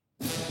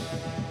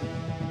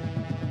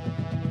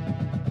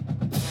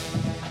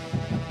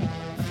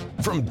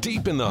From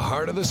deep in the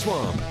heart of the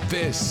swamp,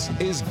 this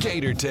is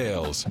Gator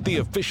Tales, the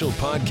official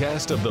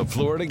podcast of the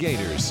Florida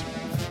Gators.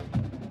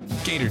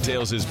 Gator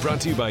Tales is brought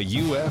to you by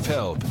UF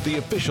Health, the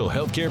official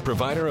healthcare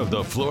provider of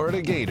the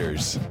Florida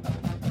Gators.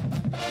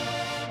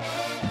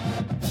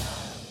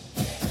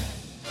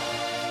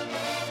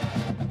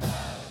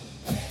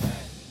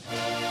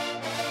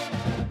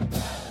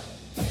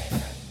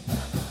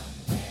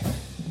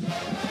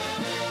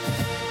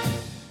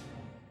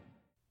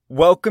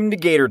 Welcome to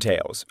Gator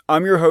Tales.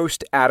 I'm your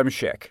host, Adam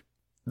Schick.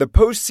 The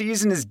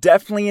postseason is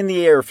definitely in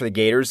the air for the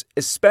Gators,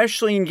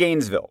 especially in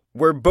Gainesville,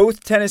 where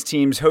both tennis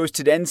teams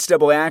hosted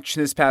NCAA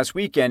action this past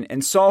weekend,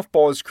 and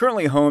softball is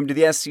currently home to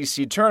the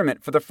SEC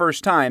tournament for the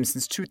first time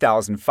since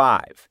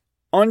 2005.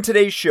 On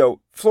today's show,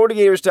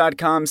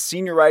 FloridaGators.com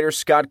senior writer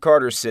Scott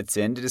Carter sits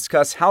in to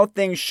discuss how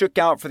things shook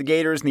out for the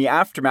Gators in the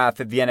aftermath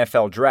of the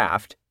NFL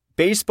draft,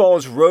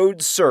 baseball's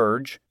road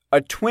surge, a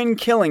twin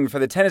killing for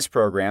the tennis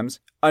programs,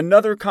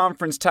 another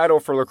conference title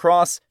for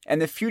lacrosse, and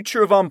the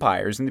future of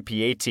umpires in the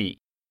PAT.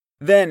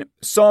 Then,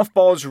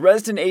 softball's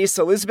resident ace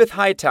Elizabeth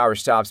Hightower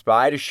stops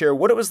by to share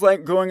what it was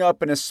like growing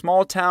up in a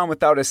small town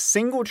without a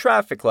single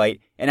traffic light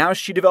and how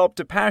she developed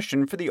a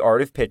passion for the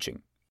art of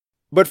pitching.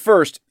 But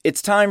first,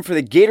 it's time for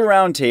the Gator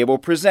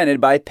Roundtable presented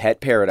by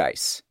Pet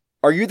Paradise.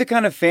 Are you the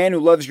kind of fan who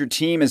loves your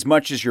team as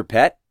much as your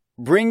pet?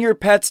 Bring your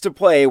pets to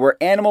play where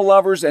animal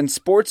lovers and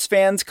sports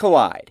fans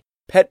collide.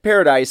 Pet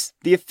Paradise,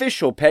 the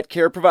official pet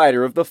care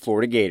provider of the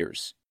Florida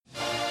Gators.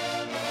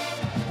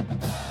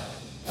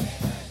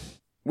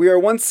 We are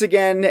once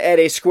again at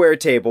a square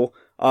table.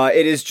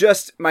 It is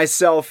just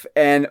myself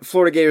and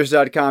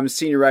FloridaGators.com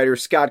senior writer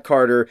Scott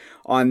Carter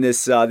on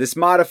this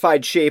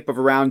modified shape of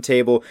a round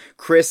table.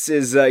 Chris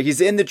is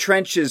he's in the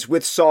trenches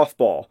with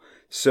softball.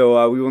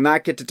 So we will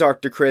not get to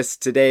talk to Chris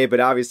today, but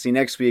obviously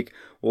next week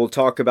we'll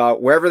talk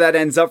about wherever that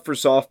ends up for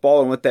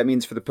softball and what that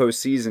means for the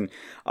postseason.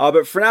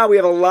 But for now, we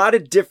have a lot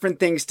of different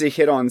things to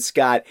hit on,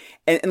 Scott.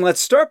 And let's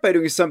start by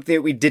doing something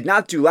that we did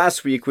not do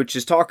last week, which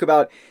is talk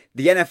about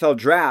the NFL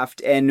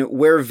draft and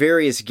where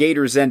various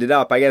Gators ended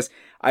up. I guess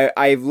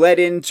I led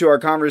into our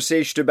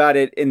conversation about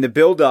it in the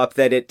build-up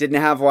that it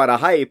didn't have a lot of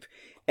hype.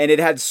 And it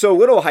had so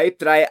little hype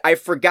that I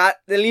forgot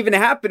that it even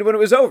happened when it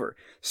was over.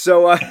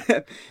 So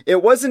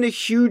it wasn't a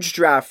huge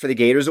draft for the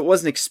Gators. It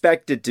wasn't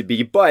expected to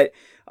be. But,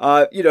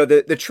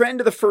 the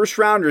trend of the first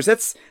rounders,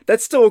 that's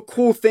still a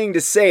cool thing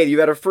to say. You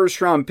had a first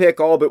round pick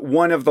all but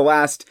one of the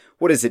last,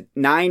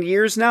 9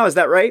 years now? Is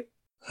that right?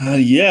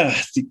 Yeah,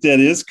 I think that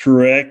is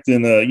correct.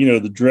 And,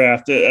 the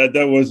draft,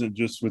 that wasn't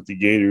just with the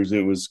Gators.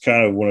 It was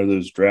kind of one of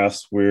those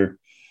drafts where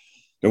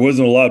there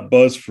wasn't a lot of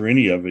buzz for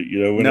any of it,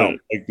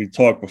 like we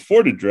talked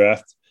before the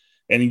draft,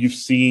 and you've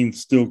seen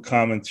still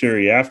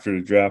commentary after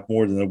the draft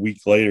more than a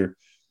week later.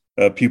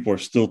 People are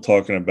still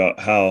talking about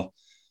how,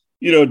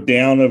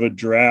 down of a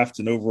draft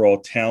and overall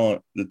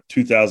talent the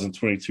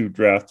 2022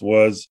 draft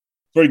was.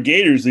 For the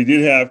Gators, they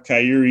did have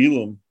Kaiir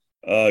Elam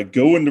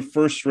go in the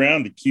first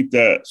round to keep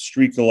that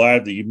streak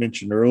alive that you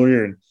mentioned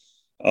earlier. And,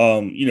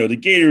 the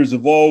Gators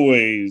have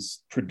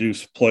always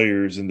produced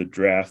players in the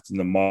draft in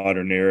the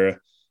modern era.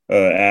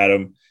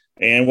 Adam.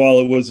 And while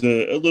it was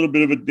a little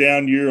bit of a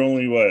down year,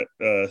 only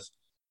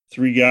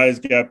three guys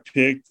got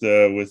picked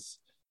with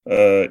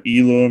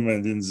Elam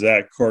and then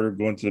Zach Carter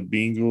going to the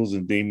Bengals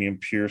and Damian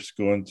Pierce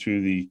going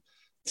to the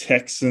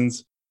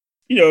Texans.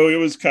 It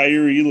was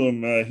Kaiir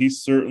Elam.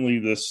 He's certainly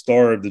the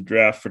star of the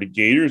draft for the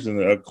Gators. And,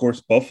 of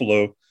course,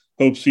 Buffalo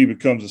hopes he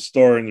becomes a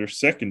star in their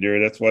secondary.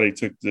 That's why they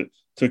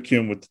took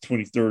him with the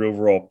 23rd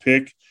overall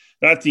pick.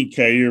 And I think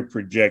Kaiir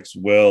projects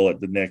well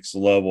at the next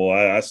level.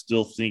 I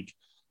still think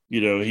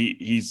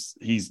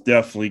he's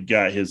definitely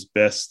got his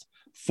best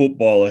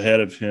football ahead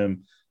of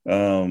him.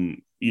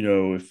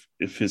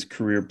 If his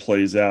career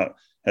plays out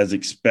as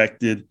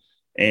expected,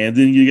 and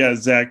then you got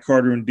Zach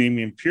Carter and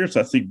Damian Pierce.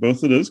 I think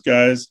both of those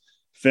guys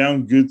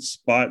found good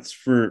spots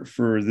for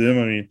them.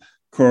 I mean,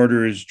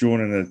 Carter is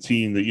joining a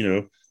team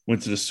that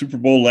went to the Super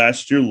Bowl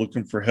last year,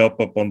 looking for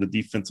help up on the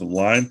defensive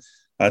line.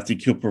 I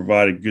think he'll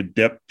provide a good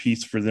depth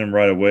piece for them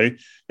right away.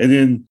 And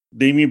then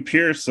Damian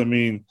Pierce,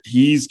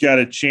 he's got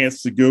a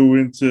chance to go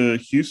into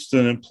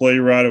Houston and play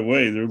right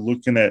away. They're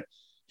looking at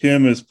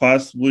him as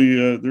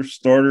possibly their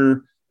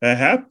starter at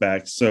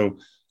halfback. So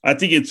I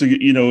think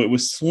it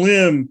was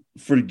slim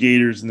for the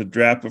Gators in the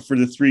draft, but for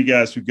the three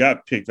guys who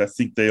got picked, I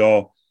think they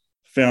all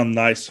found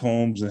nice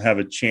homes and have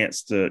a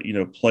chance to,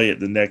 play at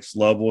the next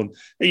level. And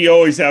you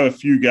always have a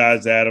few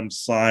guys, Adam,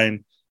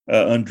 sign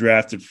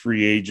undrafted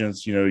free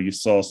agents. You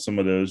saw some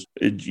of those.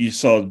 You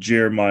saw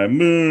Jeremiah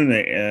Moon,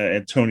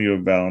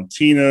 Antonio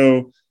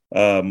Valentino,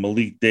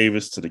 Malik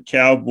Davis to the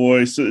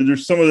Cowboys. So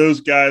there's some of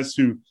those guys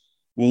who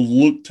will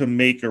look to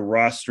make a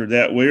roster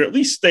that way, or at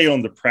least stay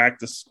on the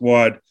practice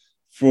squad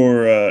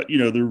for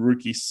their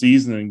rookie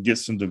season and get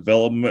some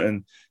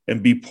development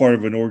and be part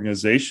of an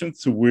organization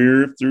to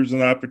where if there's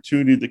an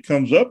opportunity that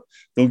comes up,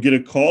 they'll get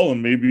a call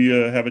and maybe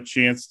have a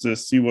chance to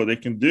see what they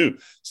can do.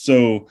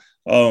 So,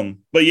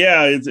 but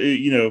yeah,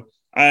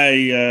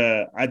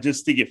 I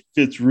just think it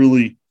fits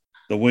really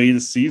the way the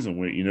season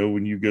went.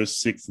 When you go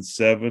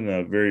 6-7,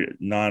 a very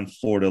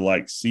non-Florida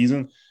like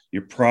season,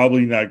 you're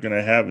probably not going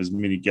to have as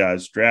many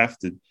guys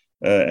drafted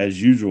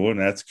as usual, and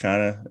that's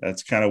kind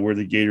of where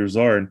the Gators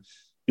are. And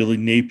Billy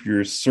Napier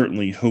is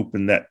certainly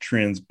hoping that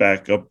trends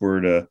back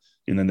upward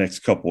in the next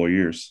couple of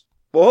years.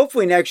 Well,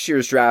 hopefully next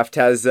year's draft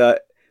has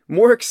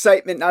more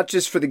excitement, not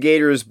just for the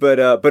Gators, but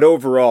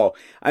overall.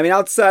 I mean,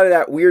 outside of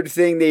that weird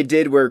thing they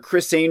did where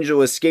Criss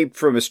Angel escaped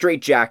from a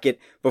straitjacket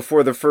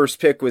before the first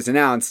pick was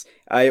announced,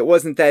 it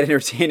wasn't that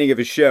entertaining of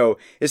a show,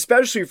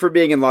 especially for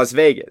being in Las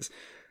Vegas.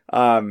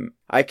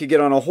 I could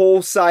get on a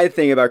whole side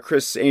thing about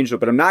Criss Angel,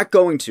 but I'm not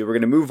going to. We're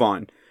going to move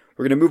on.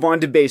 We're going to move on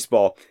to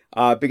baseball.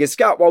 Because,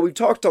 Scott, while we've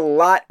talked a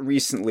lot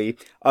recently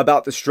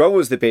about the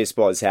struggles that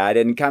baseball has had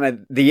and kind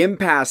of the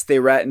impasse they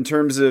were at in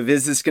terms of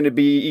is this going to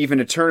be even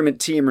a tournament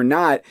team or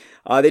not,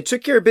 they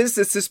took care of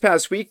business this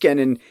past weekend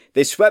and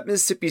they swept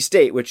Mississippi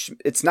State, which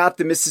it's not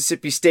the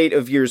Mississippi State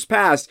of years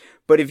past,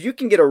 but if you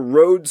can get a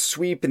road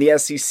sweep in the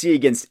SEC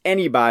against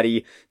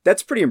anybody,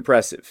 that's pretty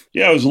impressive.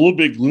 Yeah, it was a little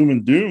bit gloom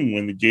and doom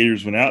when the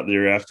Gators went out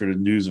there after the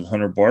news of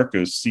Hunter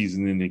Barco's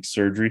season-ending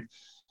surgery.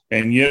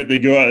 And yet they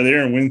go out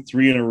there and win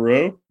 3 in a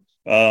row.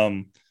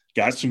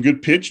 Got some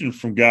good pitching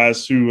from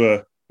guys who,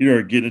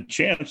 are getting a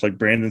chance, like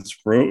Brandon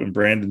Sproat and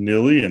Brandon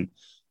Nilly. And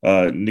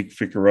Nick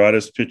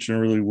Ficarata's pitching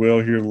really well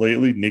here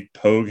lately. Nick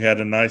Pogue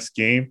had a nice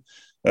game,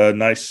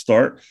 nice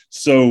start.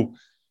 So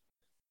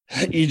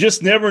you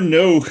just never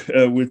know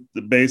with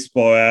the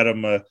baseball,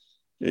 Adam.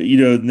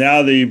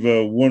 Now they've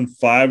won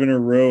 5 in a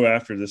row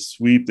after the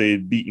sweep. They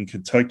had beaten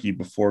Kentucky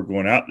before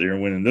going out there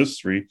and winning those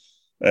 3.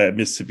 At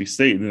Mississippi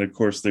State. And then, of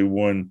course, they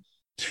won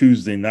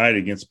Tuesday night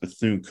against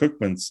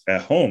Bethune-Cookman's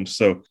at home.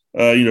 So,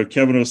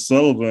 Kevin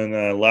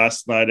O'Sullivan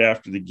last night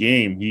after the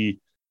game,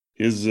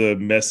 his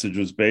message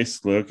was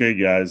basically, okay,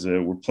 guys,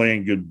 we're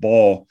playing good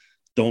ball.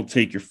 Don't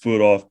take your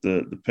foot off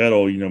the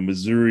pedal.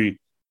 Missouri,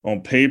 on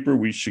paper,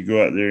 we should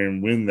go out there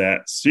and win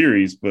that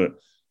series, but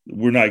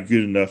we're not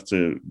good enough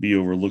to be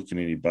overlooking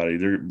anybody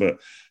there. But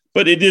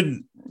it did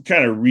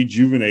kind of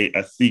rejuvenate,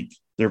 I think,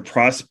 their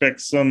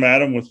prospects some,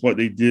 Adam, with what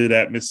they did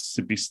at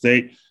Mississippi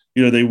State.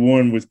 They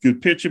won with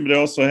good pitching, but they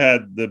also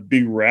had the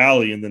big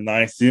rally in the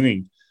 9th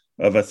inning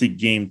of, I think,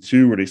 game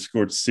 2, where they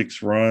scored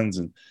 6 runs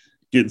and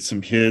getting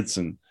some hits.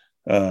 And,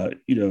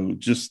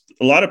 just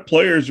a lot of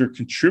players are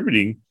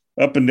contributing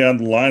up and down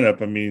the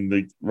lineup. I mean,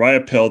 the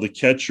Riopelle, the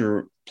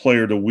catcher,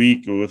 player of the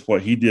week with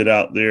what he did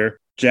out there.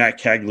 Jack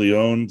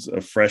Caglianone's a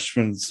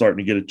freshman starting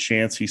to get a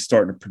chance. He's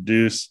starting to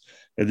produce.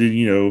 And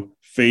then,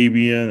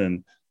 Fabian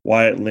and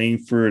Wyatt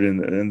Langford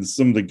and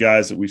some of the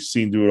guys that we've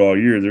seen do it all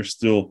year, they're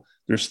still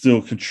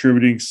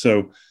contributing.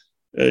 So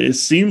it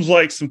seems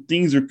like some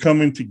things are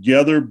coming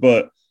together,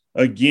 but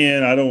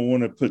again, I don't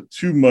want to put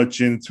too much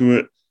into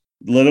it.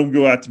 Let them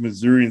go out to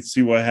Missouri and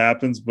see what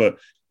happens, but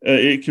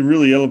it can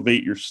really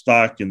elevate your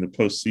stock in the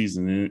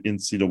postseason in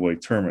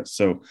NCAA tournament.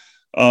 So,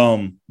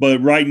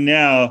 but right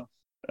now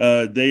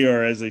they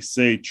are, as I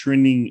say,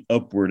 trending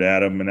upward,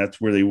 Adam, and that's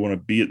where they want to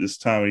be at this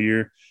time of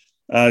year.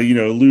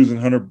 Losing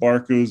Hunter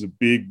Barco is a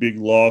big, big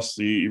loss.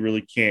 So you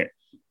really can't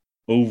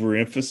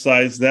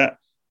overemphasize that.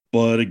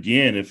 But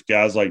again, if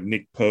guys like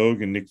Nick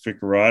Pogue and Nick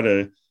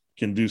Ficarata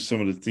can do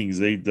some of the things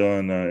they've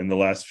done in the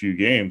last few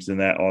games, then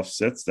that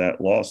offsets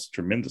that loss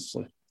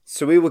tremendously.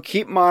 So we will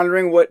keep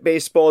monitoring what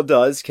baseball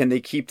does. Can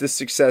they keep the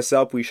success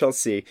up? We shall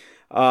see.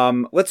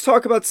 Let's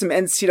talk about some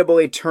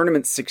NCAA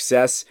tournament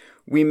success.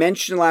 We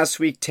mentioned last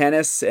week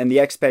tennis and the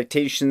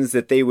expectations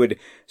that they would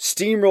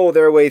steamroll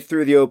their way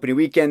through the opening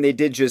weekend. They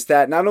did just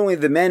that. Not only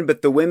the men,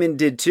 but the women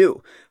did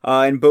too.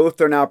 And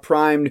both are now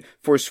primed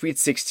for Sweet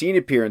 16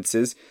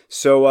 appearances.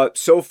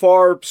 So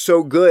far,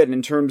 so good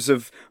in terms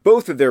of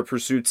both of their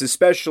pursuits,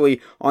 especially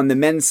on the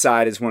men's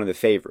side as one of the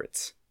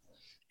favorites.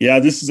 Yeah,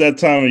 this is that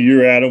time of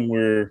year, Adam,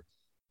 where,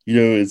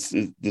 it's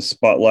the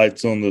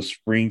spotlight's on the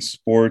spring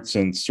sports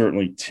and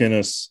certainly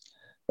tennis.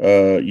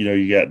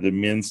 You got the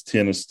men's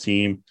tennis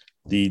team,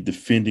 the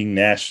defending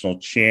national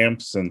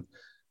champs, and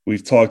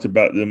we've talked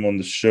about them on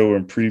the show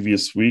in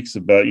previous weeks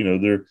about,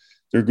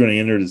 they're going to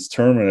enter this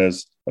tournament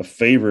as a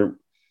favorite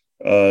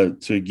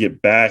to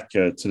get back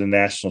to the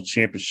national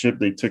championship.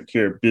 They took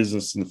care of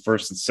business in the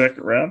first and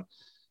second round,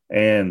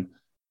 and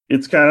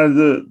it's kind of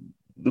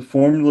the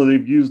formula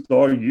they've used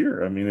all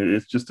year. I mean,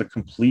 it's just a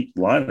complete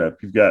lineup.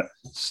 You've got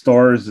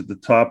stars at the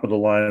top of the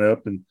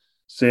lineup and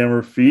Sam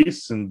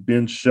Rafis and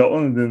Ben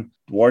Shelton, and then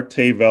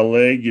Duarte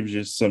Valle gives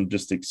you some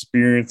just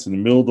experience in the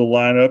middle of the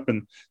lineup,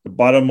 and the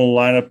bottom of the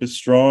lineup is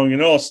strong.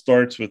 And it all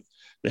starts with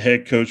the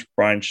head coach,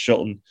 Brian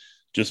Shelton,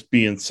 just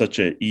being such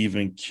an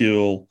even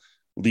kill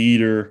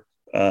leader.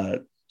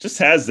 Just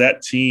has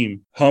that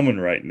team humming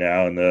right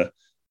now, and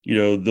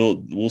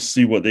we'll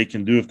see what they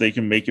can do if they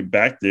can make it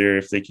back there,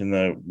 if they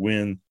can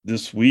win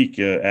this week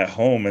at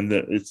home. And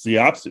it's the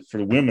opposite for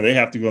the women; they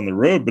have to go on the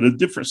road, but a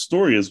different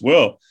story as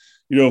well.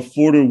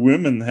 Florida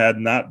women had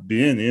not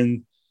been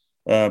in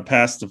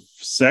past the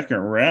second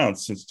round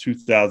since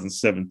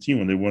 2017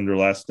 when they won their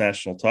last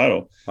national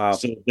title. Wow!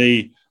 So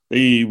they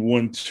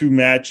won 2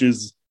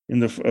 matches in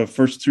the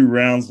first 2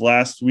 rounds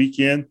last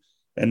weekend.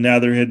 and now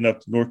they're heading up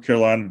to North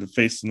Carolina to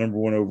face the number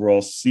 1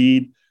 overall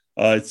seed.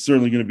 It's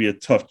certainly going to be a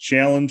tough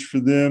challenge for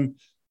them.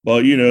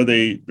 But,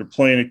 they're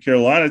playing a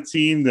Carolina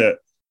team that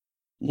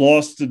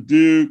lost to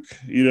Duke.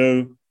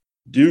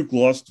 Duke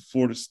lost to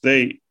Florida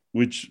State,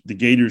 which the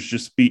Gators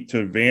just beat to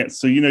advance.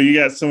 So, you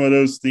got some of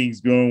those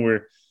things going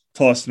where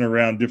tossing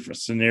around different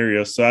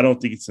scenarios. So I don't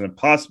think it's an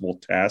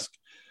impossible task.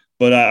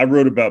 But I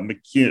wrote about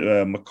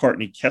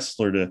McCartney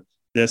Kessler,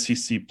 the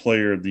SEC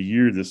Player of the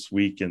Year this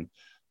week, and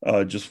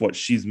just what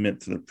she's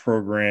meant to the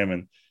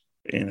program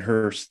and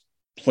her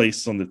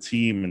place on the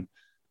team.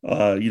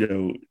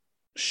 And,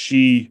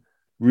 she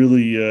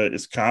really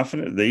is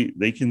confident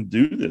they can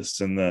do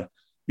this. And,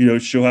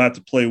 she'll have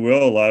to play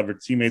well. A lot of her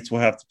teammates will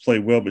have to play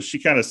well, but she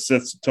kind of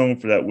sets the tone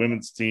for that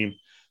women's team.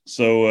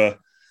 So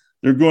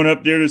they're going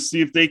up there to see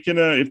if they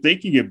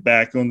can get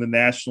back on the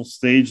national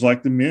stage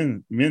like the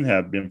men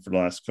have been for the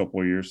last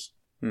couple of years.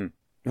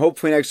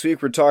 Hopefully next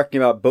week we're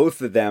talking about both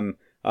of them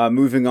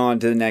moving on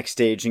to the next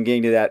stage and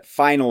getting to that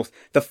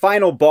the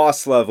final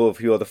boss level,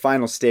 if you will, the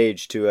final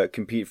stage to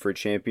compete for a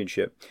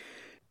championship.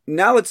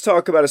 Now let's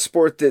talk about a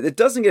sport that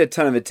doesn't get a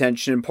ton of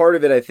attention. And part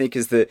of it, I think,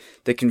 is the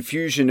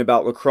confusion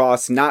about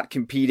lacrosse not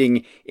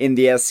competing in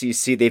the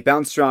SEC. They've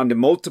bounced around in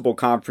multiple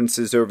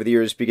conferences over the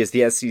years because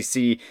the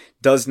SEC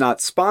does not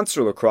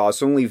sponsor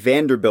lacrosse. Only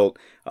Vanderbilt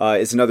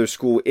is another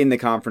school in the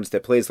conference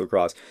that plays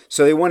lacrosse.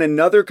 So they won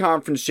another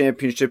conference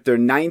championship, their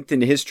 9th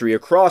in history,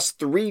 across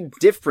 3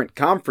 different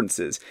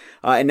conferences.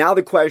 And now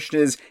the question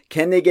is,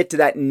 can they get to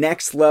that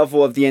next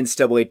level of the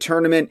NCAA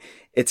tournament?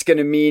 It's going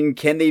to mean,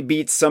 can they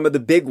beat some of the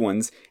big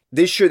ones?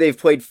 This year, they've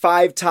played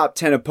 5 top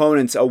 10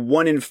 opponents, a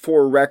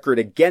 1-4 record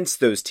against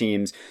those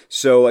teams.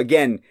 So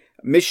again,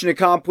 mission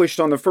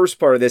accomplished on the first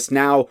part of this.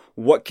 Now,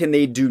 what can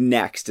they do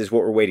next is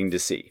what we're waiting to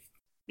see.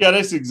 Yeah,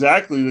 that's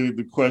exactly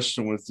the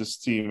question with this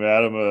team,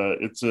 Adam.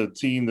 It's a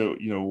team that,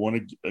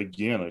 won,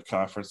 again, a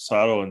conference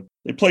title. And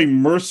they play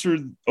Mercer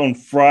on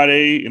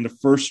Friday in the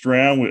first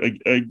round, with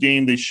a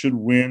game they should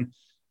win.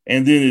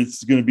 And then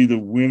it's going to be the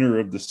winner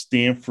of the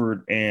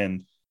Stanford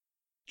and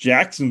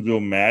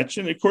Jacksonville match.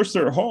 And of course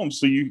they're at home.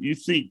 So you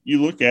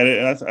look at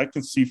it, and I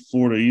can see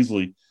Florida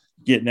easily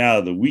getting out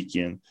of the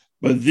weekend,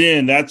 but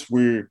then that's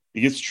where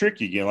it gets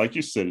tricky again. Like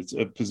you said, it's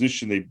a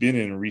position they've been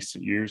in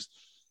recent years.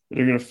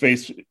 They're going to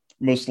face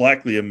most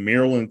likely a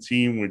Maryland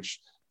team, which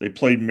they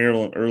played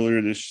Maryland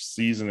earlier this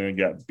season and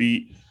got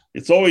beat.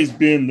 It's always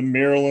been the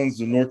Marylands,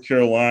 the North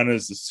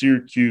Carolinas, the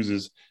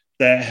Syracuses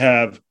that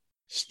have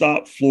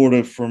stopped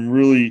Florida from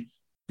really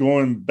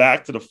going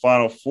back to the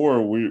Final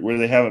Four, where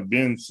they haven't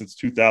been since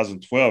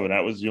 2012, and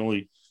that was the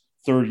only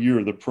third year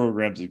of the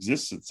program's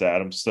existence,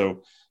 Adam.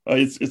 So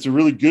it's a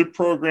really good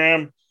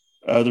program.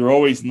 They're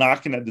always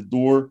knocking at the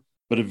door,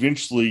 but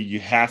eventually you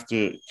have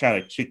to kind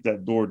of kick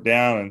that door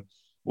down. And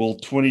will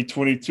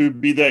 2022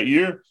 be that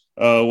year?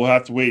 We'll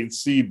have to wait and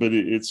see, but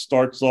it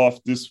starts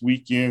off this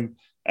weekend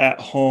at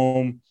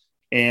home.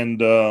 And,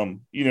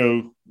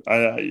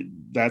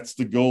 that's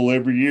the goal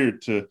every year,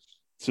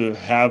 to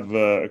have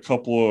a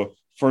couple of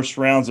first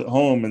rounds at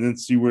home and then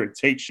see where it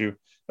takes you.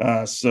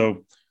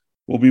 So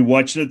we'll be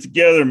watching it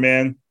together,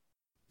 man.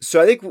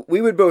 So I think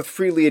we would both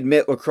freely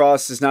admit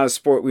lacrosse is not a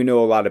sport we know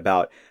a lot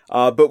about.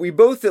 But we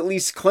both at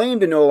least claim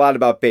to know a lot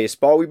about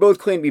baseball. We both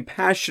claim to be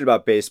passionate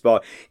about baseball.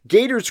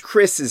 Gators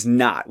Chris is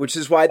not, which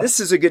is why this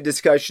is a good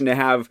discussion to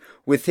have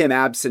with him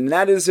absent. And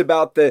that is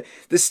about the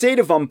state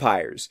of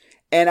umpires.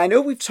 And I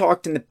know we've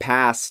talked in the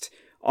past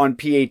on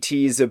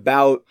PATs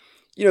about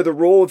the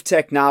role of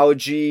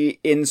technology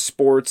in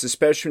sports,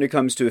 especially when it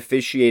comes to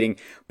officiating.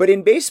 But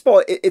in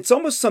baseball, it's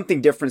almost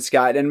something different,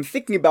 Scott. And I'm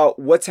thinking about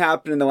what's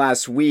happened in the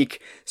last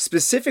week,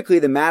 specifically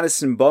the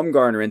Madison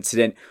Bumgarner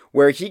incident,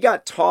 where he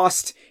got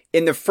tossed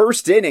in the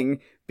first inning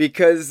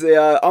because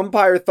the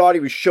umpire thought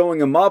he was showing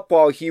him up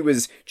while he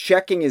was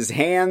checking his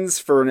hands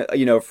for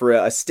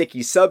a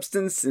sticky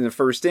substance in the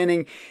first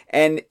inning.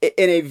 And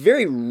in a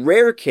very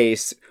rare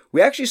case, we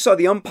actually saw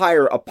the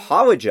umpire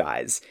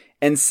apologize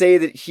and say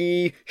that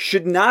he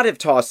should not have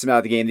tossed him out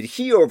of the game, that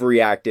he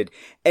overreacted.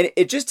 And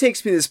it just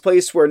takes me to this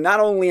place where not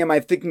only am I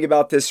thinking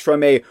about this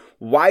from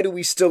why do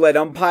we still let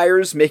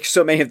umpires make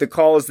so many of the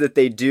calls that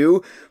they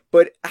do,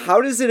 but how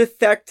does it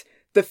affect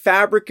the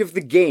fabric of the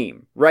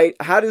game, right?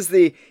 How does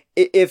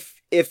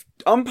if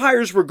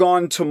umpires were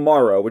gone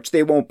tomorrow, which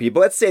they won't be, but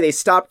let's say they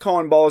stopped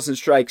calling balls and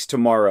strikes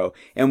tomorrow,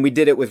 and we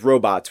did it with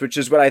robots, which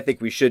is what I think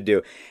we should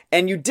do,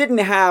 and you didn't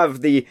have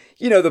the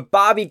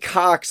Bobby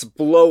Cox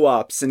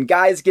blow-ups and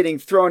guys getting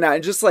thrown out,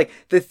 and just like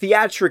the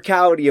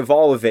theatricality of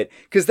all of it,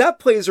 because that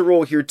plays a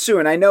role here too,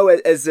 and I know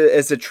as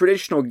a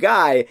traditional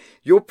guy,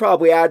 you'll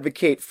probably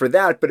advocate for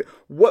that, but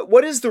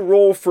what is the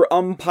role for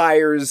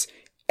umpires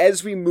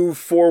as we move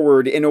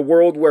forward in a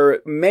world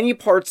where many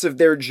parts of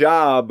their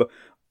job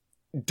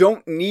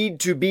don't need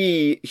to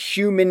be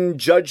human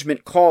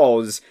judgment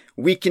calls?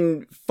 We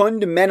can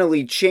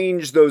fundamentally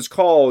change those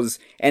calls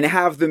and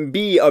have them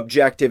be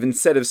objective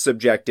instead of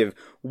subjective.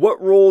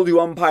 What role do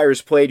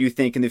umpires play, do you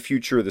think, in the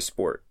future of the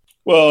sport?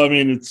 Well, I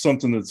mean, it's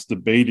something that's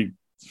debated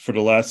for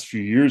the last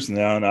few years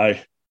now. And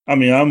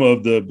I'm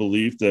of the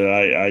belief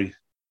that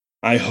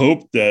I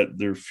hope that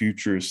their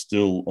future is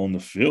still on the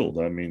field.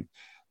 I mean,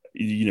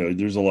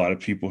 there's a lot of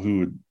people who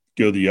would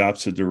go the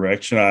opposite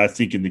direction. I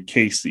think in the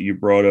case that you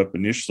brought up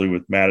initially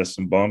with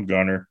Madison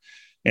Bumgarner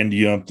and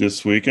the ump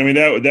this week, I mean,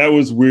 that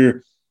was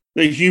where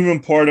the human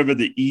part of it,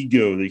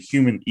 the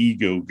human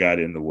ego got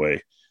in the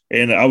way.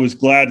 And I was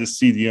glad to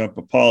see the ump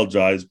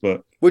apologize,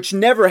 but which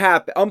never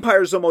happened.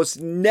 Umpires almost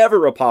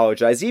never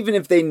apologize, even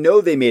if they know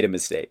they made a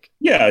mistake.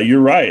 Yeah, you're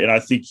right. And I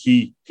think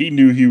he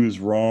knew he was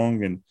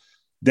wrong. And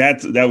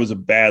that was a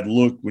bad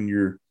look when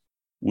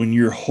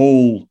your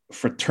whole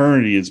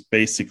fraternity is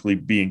basically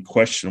being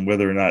questioned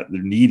whether or not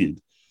they're needed.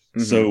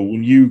 Mm-hmm. So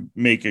when you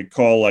make a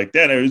call like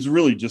that, it was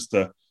really just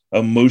a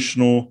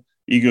emotional,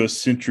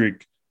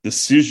 egocentric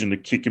decision to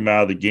kick him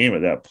out of the game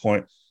at that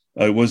point.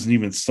 It wasn't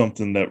even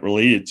something that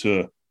related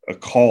to a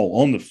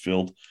call on the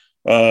field.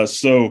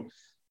 So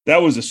that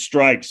was a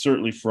strike,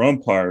 certainly for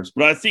umpires.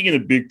 But I think in the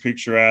big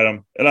picture,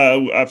 Adam, and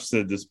I've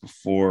said this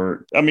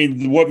before, I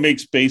mean, what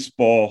makes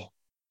baseball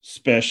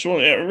special,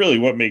 and really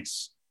what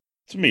makes,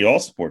 to me, all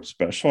sports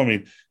special, I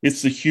mean,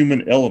 it's the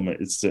human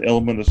element. It's the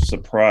element of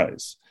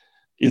surprise.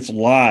 It's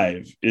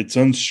live. It's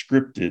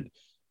unscripted.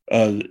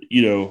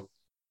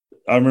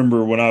 I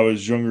remember when I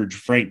was younger,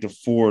 Frank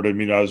DeFord, I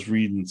mean, I was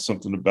reading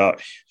something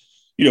about,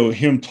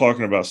 him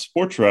talking about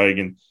sports writing.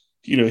 And,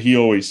 he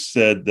always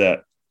said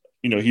that,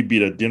 he'd be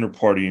at a dinner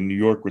party in New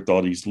York with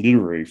all these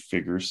literary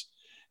figures.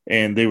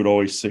 And they would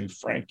always say,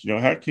 Frank,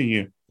 why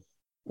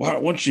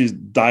don't you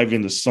dive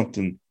into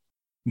something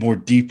more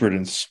deeper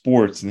than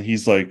sports? And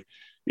he's like,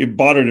 it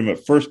bothered him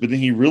at first, but then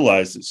he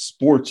realized that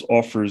sports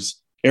offers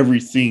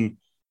everything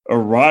a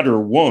writer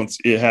wants.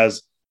 It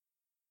has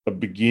a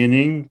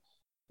beginning,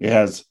 it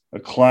has a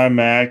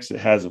climax, it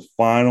has a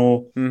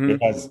final, mm-hmm.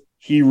 It has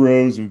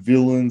heroes and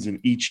villains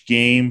in each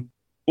game.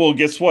 Well,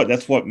 guess what?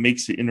 That's what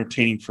makes it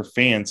entertaining for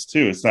fans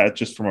too. It's not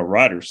just from a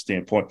writer's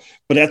standpoint,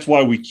 but that's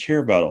why we care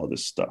about all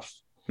this stuff.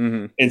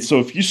 Mm-hmm. And so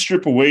if you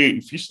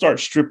start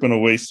stripping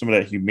away some of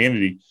that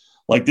humanity,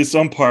 like this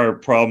umpire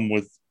problem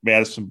with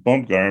Madison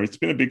Bumgarner, it's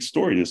been a big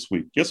story this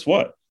week. Guess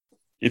what?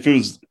 If it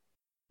was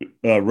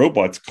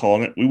robots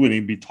calling it, we wouldn't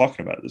even be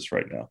talking about this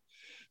right now.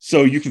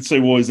 So you can say,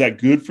 well, is that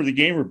good for the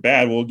game or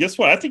bad? Well, guess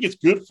what? I think it's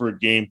good for a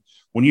game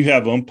when you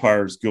have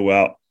umpires go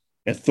out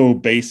and throw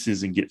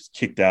bases and get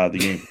kicked out of the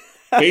game.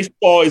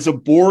 Baseball is a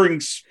boring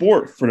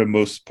sport for the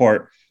most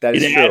part. That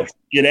is true.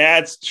 It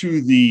adds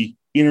to the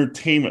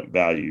entertainment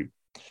value.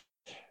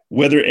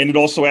 And it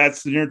also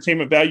adds to the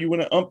entertainment value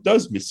when an ump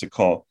does miss a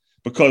call.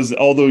 Because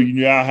although you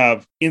now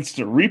have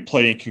instant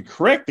replay and can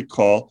correct the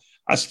call,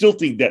 I still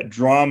think that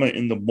drama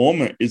in the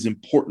moment is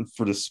important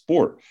for the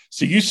sport.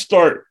 So you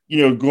start,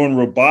 going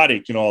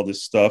robotic and all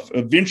this stuff.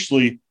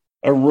 Eventually,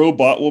 a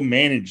robot will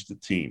manage the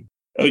team.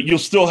 You'll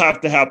still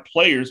have to have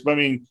players. But I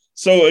mean,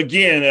 so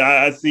again,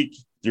 I think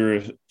they're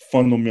a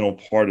fundamental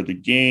part of the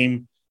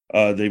game.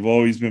 They've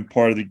always been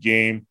part of the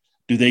game.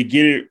 Do they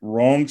get it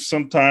wrong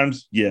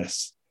sometimes?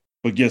 Yes.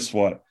 But guess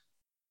what?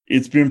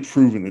 It's been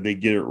proven that they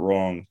get it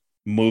wrong.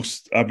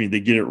 They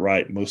get it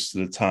right most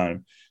of the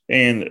time.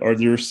 And are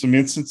there some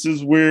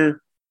instances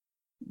where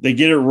they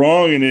get it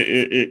wrong and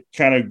it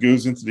kind of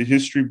goes into the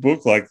history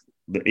book, like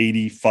the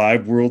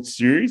 85 World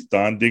Series,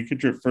 Don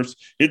Denkinger at first?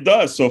 It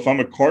does. So if I'm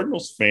a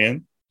Cardinals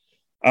fan,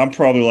 I'm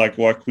probably like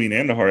Joaquin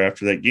Andahar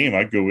after that game.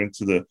 I go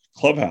into the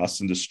clubhouse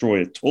and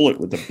destroy a toilet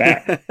with a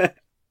bat.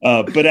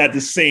 But at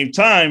the same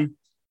time,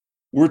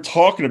 we're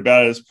talking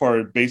about it as part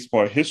of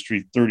baseball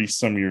history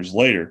 30-some years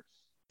later.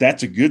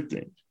 That's a good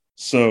thing.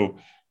 So,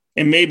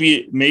 and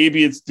maybe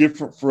it's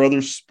different for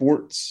other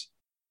sports,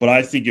 but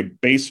I think in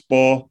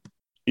baseball,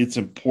 it's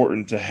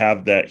important to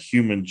have that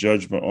human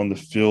judgment on the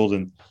field.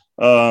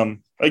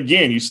 And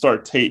again, you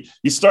start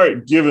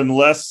giving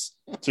less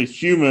to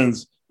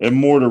humans and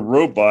more to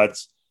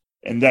robots,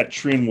 and that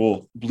trend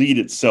will bleed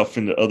itself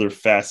into other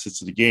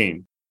facets of the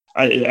game.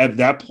 At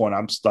that point,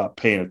 I'm stopped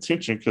paying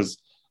attention because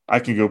I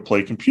can go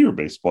play computer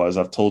baseball. As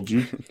I've told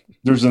you,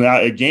 there's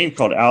a game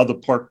called Out of the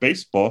Park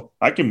Baseball.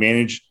 I can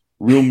manage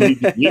real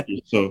media,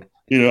 so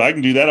I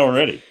can do that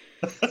already.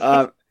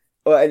 Well,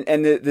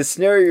 and the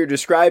scenario you're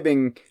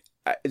describing,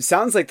 it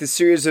sounds like the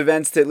series of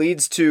events that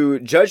leads to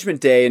Judgment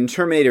Day and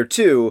Terminator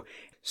 2.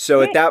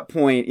 So at that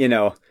point,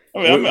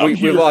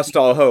 we lost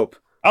all hope.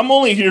 I'm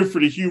only here for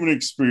the human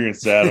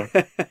experience, Adam.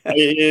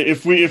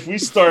 If we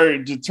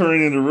start to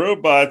turn into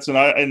robots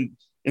and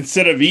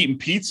instead of eating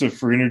pizza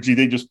for energy,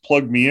 they just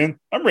plug me in,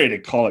 I'm ready to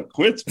call it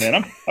quits, man.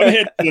 I'm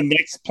heading to the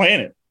next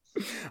planet.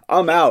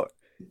 I'm out.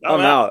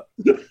 I'm out.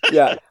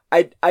 Yeah.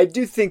 I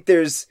do think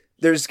there's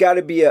got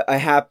to be a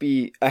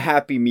happy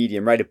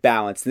medium, right? A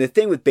balance. And the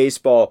thing with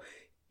baseball,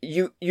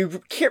 you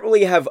can't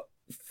really have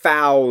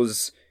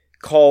fouls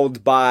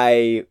called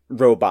by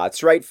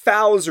robots, right?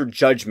 Fouls are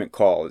judgment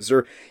calls,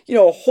 or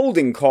a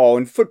holding call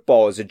in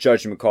football is a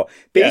judgment call.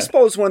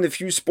 Baseball is one of the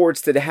few sports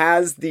that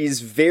has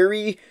these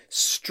very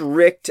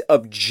strict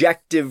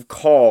objective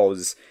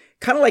calls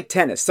kind of like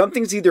tennis.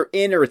 Something's either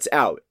in or it's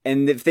out.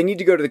 And if they need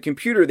to go to the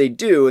computer, they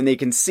do, and they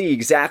can see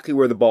exactly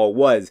where the ball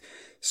was.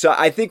 So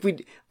I think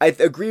I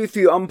agree with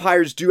you.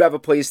 Umpires do have a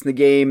place in the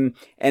game,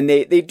 and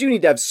they do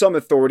need to have some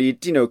authority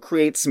to,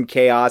 create some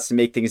chaos and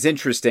make things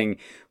interesting.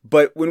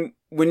 But when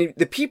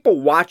the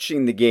people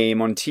watching the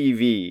game on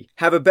TV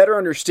have a better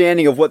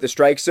understanding of what the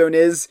strike zone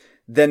is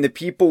than the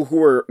people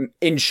who are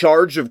in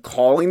charge of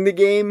calling the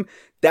game,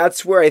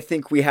 that's where I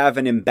think we have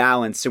an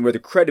imbalance and where the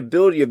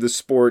credibility of the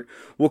sport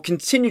will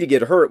continue to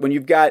get hurt when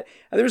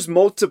there's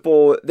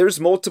multiple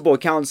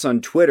accounts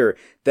on Twitter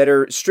that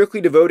are strictly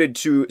devoted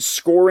to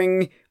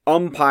scoring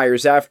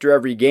umpires after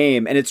every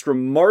game. And it's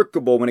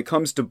remarkable when it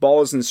comes to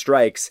balls and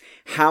strikes,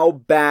 how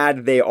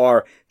bad they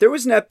are. There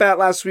was an at-bat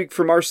last week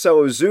for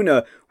Marcell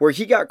Ozuna where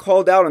he got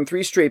called out on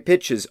 3 straight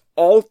pitches.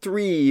 All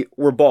 3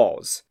 were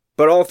balls,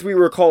 but all 3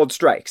 were called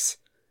strikes.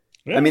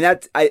 Yeah. I mean,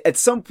 at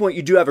some point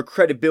you do have a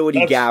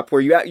credibility gap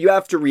where you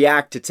have to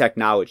react to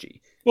technology.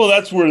 Well,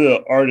 that's where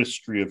the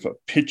artistry of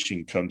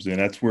pitching comes in.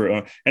 That's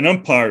where and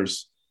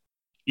umpires,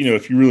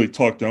 if you really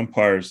talk to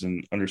umpires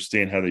and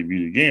understand how they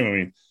view the game, I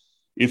mean,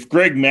 if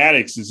Greg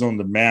Maddux is on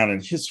the mound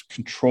and his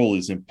control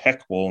is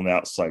impeccable in the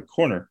outside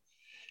corner,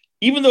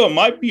 even though it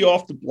might be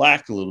off the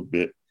black a little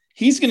bit,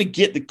 he's going to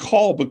get the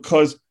call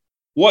because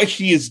what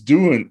he is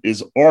doing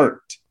is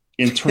art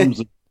in terms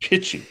of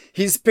pitching.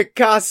 He's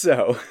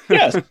Picasso.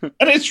 Yes, and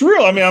it's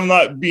real. I mean, I'm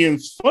not being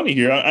funny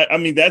here. I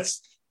mean, that's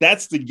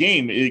the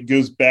game. It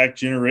goes back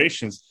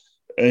generations.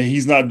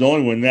 He's not the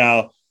only one.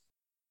 Now,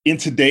 in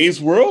today's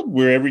world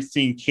where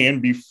everything can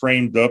be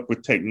framed up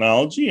with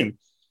technology, and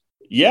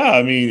yeah,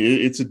 I mean,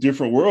 it's a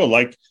different world.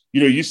 Like,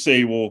 you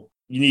say, well,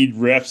 you need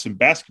refs in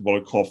basketball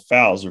to call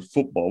fouls or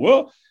football.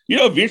 Well,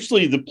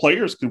 eventually the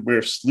players could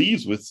wear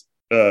sleeves with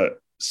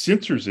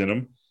sensors in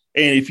them.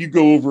 And if you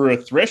go over a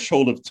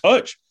threshold of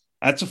touch,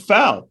 that's a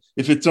foul.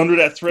 If it's under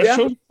that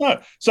threshold, it's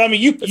not. So, I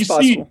mean, you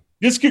see,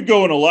 this could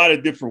go in a lot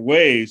of different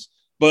ways.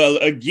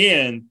 But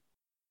again,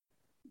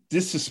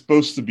 this is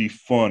supposed to be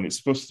fun. It's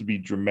supposed to be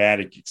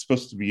dramatic. It's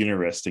supposed to be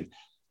interesting.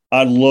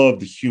 I love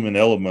the human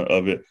element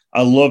of it.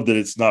 I love that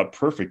it's not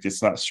perfect.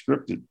 It's not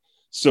scripted.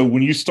 So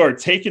when you start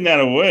taking that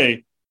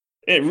away,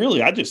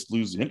 I just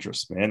lose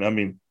interest, man. I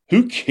mean,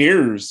 who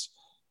cares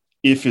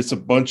if it's a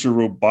bunch of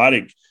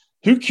robotic?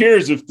 Who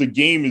cares if the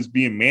game is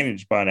being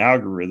managed by an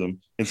algorithm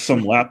in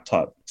some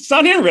laptop? It's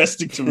not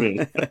interesting to me.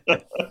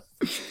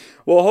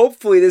 Well,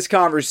 hopefully this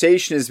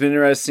conversation has been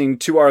interesting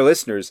to our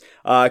listeners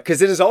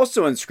because it is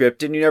also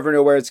unscripted and you never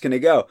know where it's going to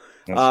go.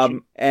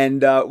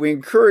 And we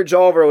encourage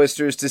all of our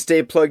listeners to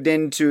stay plugged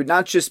into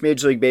not just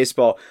Major League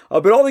Baseball,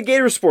 but all the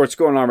Gator sports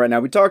going on right now.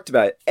 We talked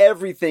about it.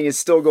 Everything is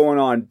still going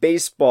on.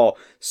 Baseball,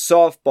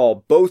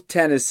 softball, both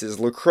tennises,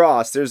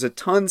 lacrosse. There's a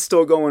ton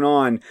still going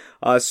on.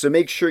 So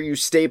make sure you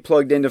stay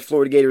plugged into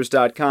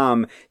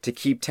FloridaGators.com to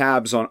keep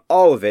tabs on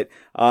all of it.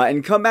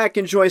 And come back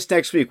and join us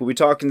next week. We'll be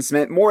talking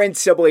some more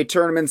NCAA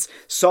tournaments.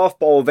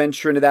 Softball will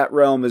venture into that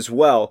realm as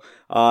well,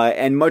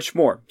 and much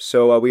more.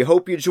 So we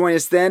hope you join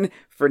us then.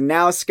 For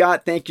now,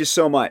 Scott, thank you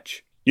so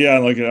much. Yeah,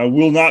 I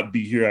will not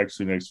be here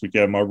actually next week.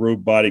 My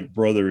robotic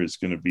brother is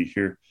going to be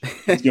here.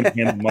 He's going to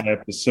handle my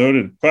episode.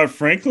 And quite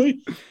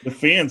frankly, the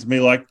fans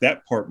may like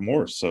that part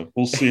more. So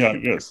we'll see how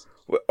it goes.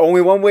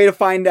 Only one way to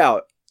find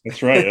out.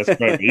 That's right.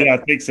 Yeah,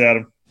 thanks,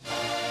 Adam.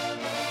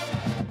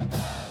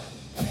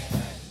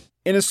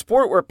 In a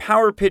sport where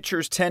power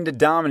pitchers tend to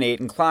dominate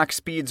and clock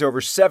speeds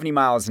over 70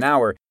 miles an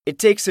hour, it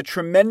takes a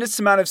tremendous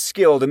amount of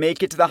skill to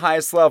make it to the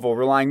highest level,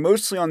 relying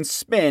mostly on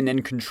spin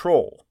and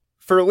control.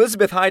 For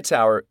Elizabeth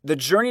Hightower, the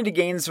journey to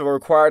Gainesville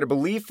required a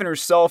belief in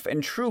herself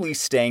and truly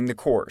staying the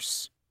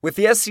course. With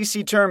the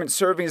SEC tournament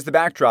serving as the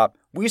backdrop,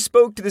 we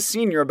spoke to the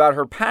senior about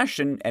her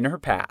passion and her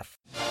path.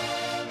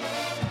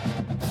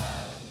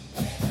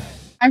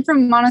 I'm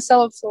from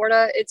Monticello,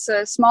 Florida. It's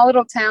a small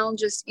little town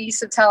just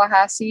east of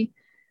Tallahassee.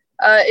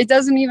 It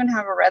doesn't even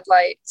have a red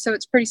light, so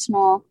it's pretty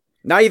small.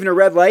 Not even a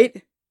red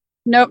light?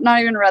 Nope, not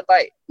even a red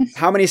light.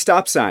 How many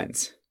stop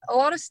signs? A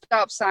lot of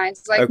stop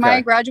signs.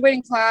 My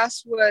graduating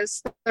class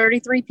was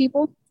 33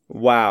 people.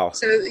 Wow.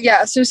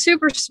 So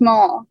super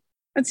small.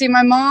 Let's see,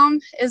 my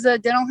mom is a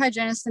dental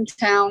hygienist in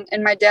town,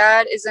 and my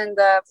dad is in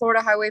the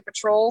Florida Highway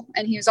Patrol,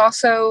 and he was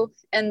also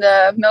in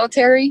the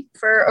military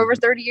for over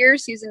 30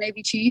 years. He's a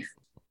Navy chief.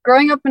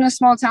 Growing up in a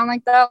small town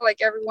like that,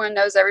 everyone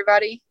knows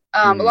everybody.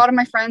 A lot of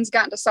my friends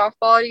got into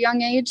softball at a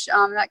young age.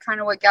 That kind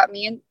of what got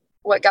me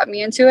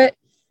into it.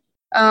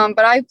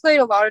 But I played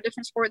a lot of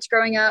different sports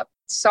growing up,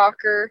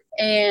 soccer,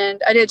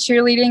 and I did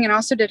cheerleading and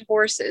also did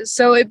horses.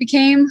 So it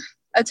became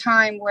a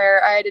time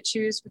where I had to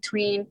choose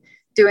between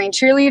doing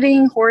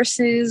cheerleading,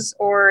 horses,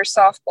 or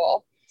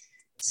softball.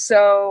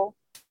 So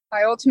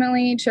I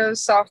ultimately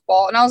chose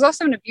softball, and I was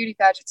also into beauty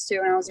pageants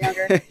too when I was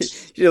younger. You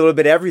did a little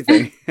bit of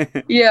everything.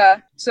 Yeah.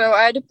 So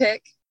I had to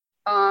pick.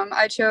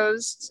 I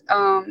chose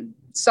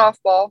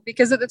softball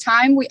because at the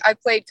time I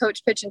played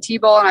coach pitch and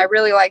t-ball, and I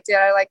really liked it.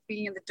 I liked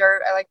being in the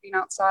dirt. I liked being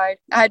outside.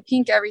 I had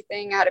pink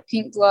everything. I had a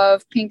pink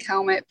glove, pink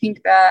helmet,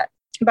 pink bat,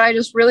 but I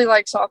just really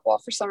liked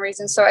softball for some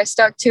reason. So I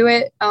stuck to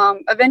it.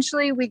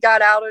 Eventually we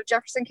got out of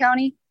Jefferson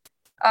County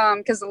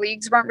because the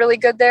leagues weren't really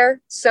good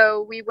there.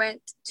 So we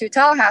went to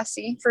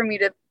Tallahassee for me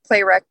to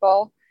play rec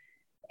ball.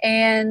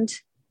 And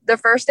the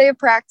first day of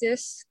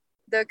practice,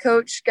 the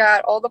coach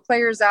got all the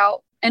players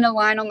out in a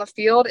line on the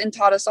field and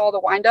taught us all the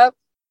wind up.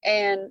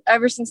 And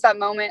ever since that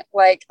moment,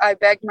 like, I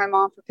begged my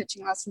mom for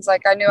pitching lessons.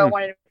 Like, I knew I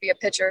wanted to be a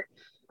pitcher.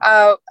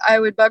 I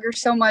would bug her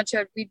so much.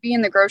 We'd be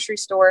in the grocery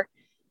store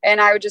and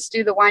I would just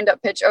do the wind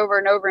up pitch over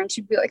and over. And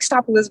she'd be like,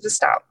 "Stop, Elizabeth,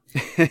 stop."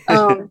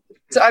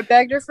 So I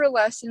begged her for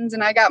lessons,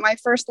 and I got my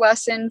first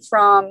lesson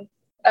from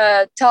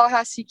a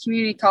Tallahassee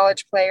Community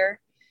College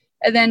player.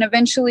 And then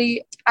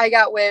eventually I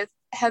got with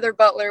Heather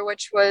Butler,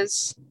 which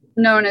was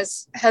known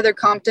as Heather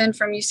Compton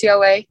from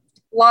UCLA.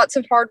 Lots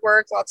of hard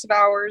work, lots of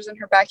hours in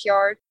her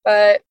backyard.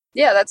 But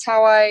yeah, that's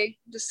how I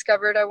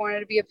discovered I wanted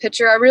to be a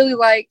pitcher. I really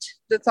liked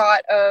the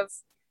thought of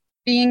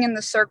being in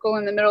the circle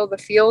in the middle of the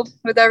field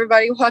with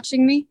everybody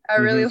watching me. I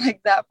really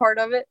liked that part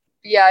of it.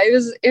 Yeah, it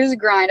was a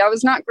grind. I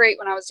was not great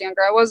when I was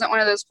younger. I wasn't one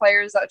of those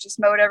players that just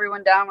mowed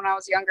everyone down when I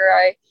was younger.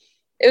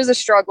 It was a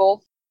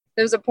struggle.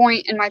 There was a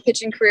point in my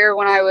pitching career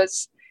when I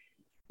was,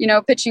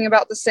 pitching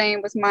about the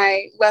same with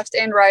my left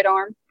and right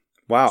arm.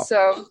 Wow.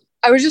 So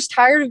I was just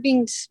tired of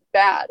being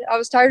bad. I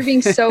was tired of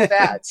being so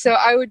bad. So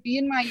I would be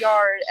in my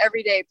yard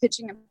every day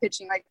pitching,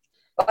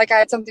 like I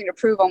had something to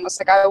prove, almost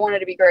like I wanted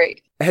to be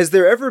great. Has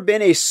there ever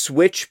been a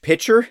switch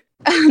pitcher?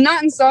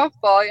 Not in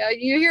softball. Yeah,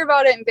 you hear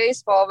about it in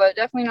baseball, but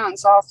definitely not in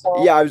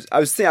softball. Yeah, I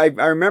was thinking,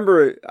 I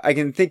remember, I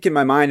can think in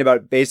my mind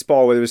about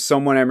baseball where there was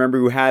someone I remember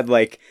who had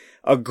like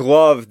a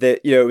glove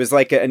that, it was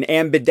like an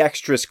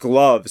ambidextrous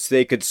glove, so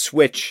they could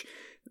switch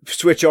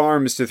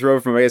arms to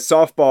throw from. I guess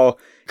softball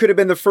could have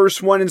been the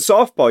first one in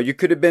softball. You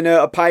could have been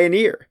a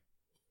pioneer.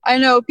 I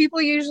know people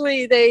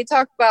usually, they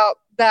talk about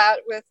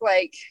that with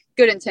like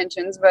good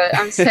intentions, but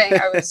I'm saying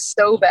I was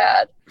so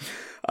bad.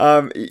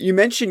 You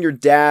mentioned your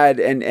dad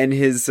and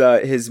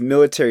his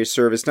military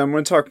service. Now I'm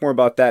going to talk more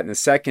about that in a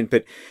second,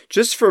 but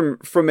just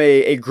from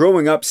a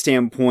growing up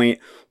standpoint,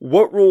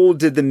 what role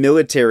did the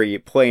military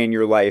play in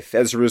your life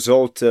as a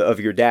result of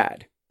your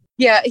dad?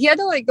 Yeah, he had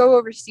to like go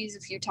overseas a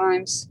few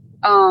times.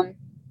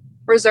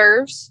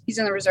 Reserves. He's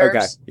in the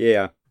reserves. Okay.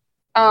 Yeah.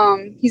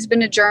 He's been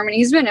to Germany.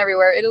 He's been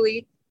everywhere,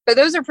 Italy. But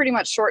those are pretty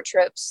much short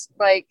trips.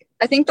 Like,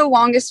 I think the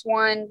longest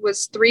one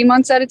was 3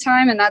 months at a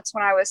time, and that's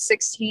when I was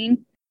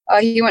 16.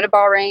 He went to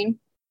Bahrain.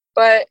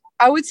 But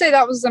I would say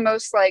that was the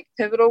most, like,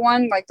 pivotal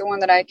one, like the one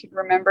that I could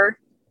remember.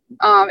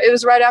 It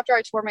was right after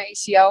I tore my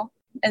ACL,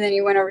 and then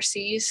he went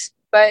overseas.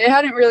 But it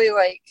hadn't really,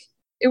 like,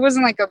 it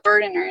wasn't, like, a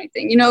burden or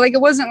anything. It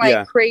wasn't,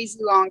 like, crazy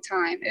long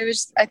time. It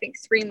was, I think,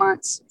 3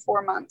 months,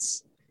 4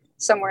 months,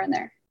 somewhere in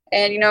there.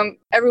 And,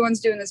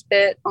 everyone's doing this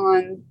bit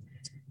on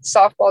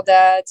softball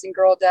dads and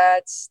girl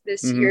dads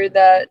this year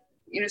that,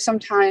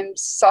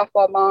 sometimes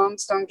softball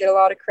moms don't get a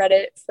lot of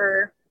credit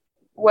for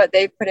what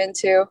they've put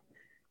into.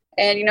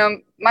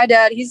 And, my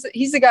dad, he's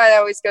the guy I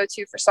always go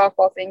to for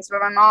softball things,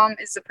 but my mom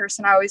is the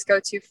person I always go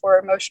to for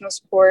emotional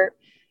support.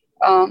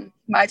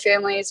 My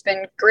family has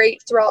been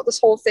great throughout this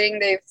whole thing.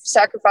 They've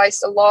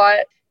sacrificed a lot.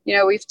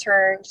 We've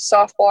turned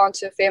softball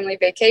into family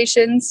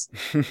vacations.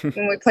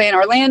 When we play in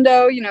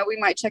Orlando, we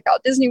might check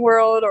out Disney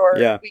World, or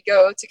we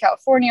go to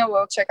California,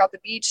 we'll check out the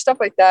beach, stuff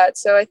like that.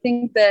 So I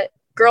think that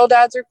girl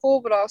dads are cool,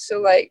 but also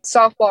like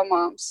softball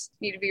moms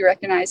need to be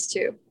recognized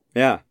too.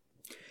 Yeah.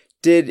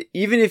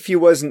 Even if you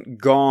wasn't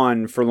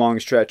gone for long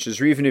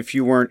stretches, or even if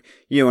you weren't,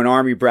 an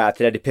Army brat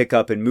that had to pick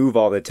up and move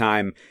all the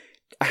time,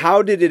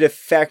 how did it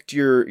affect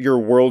your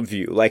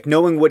worldview? Like,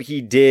 knowing what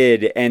he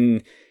did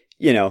and,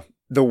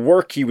 the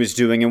work he was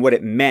doing and what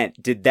it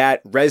meant, did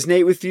that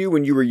resonate with you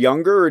when you were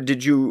younger, or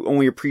did you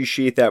only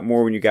appreciate that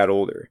more when you got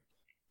older?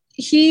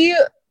 He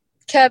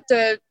kept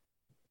a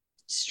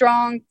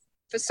strong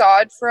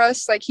facade for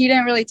us. Like, he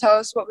didn't really tell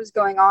us what was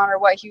going on or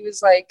what he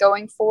was like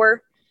going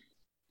for.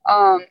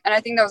 And I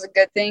think that was a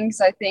good thing,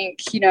 because I think,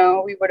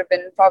 we would have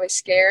been probably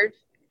scared.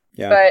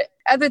 Yeah. But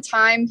at the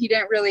time, he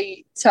didn't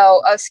really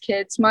tell us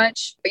kids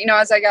much. But,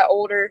 as I got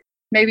older,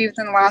 maybe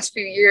within the last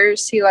few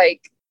years, he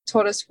like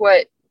told us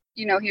what,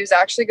 he was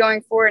actually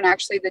going for and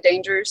actually the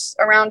dangers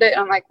around it.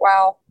 And I'm like,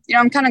 wow,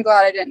 I'm kind of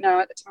glad I didn't know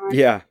at the time.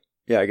 Yeah.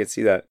 Yeah, I could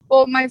see that.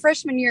 Well, my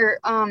freshman year,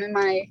 in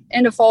my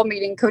end of fall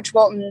meeting, Coach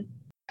Walton,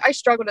 I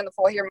struggled in the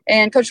fall here.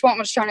 And Coach Walton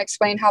was trying to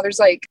explain how there's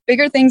like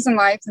bigger things in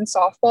life than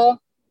softball.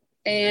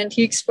 And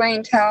he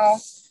explained how,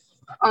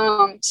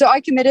 so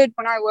I committed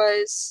when I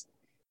was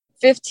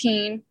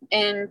 15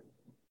 in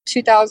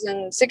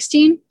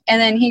 2016.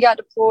 And then he got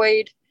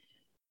deployed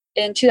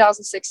in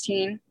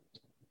 2016.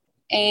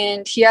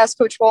 And he asked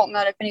Coach Walton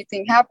that if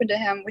anything happened to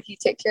him, would he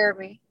take care of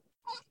me?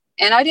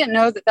 And I didn't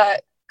know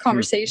that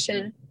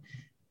conversation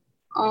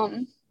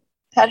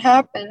had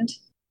happened.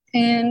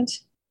 And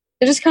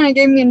it just kind of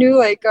gave me a new,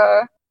 like,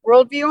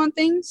 worldview on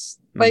things.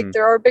 Like,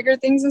 there are bigger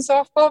things in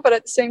softball, but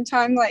at the same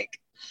time, like,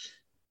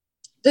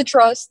 the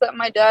trust that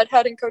my dad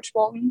had in Coach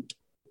Walton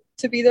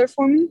to be there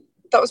for me,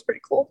 that was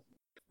pretty cool.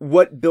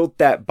 What built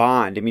that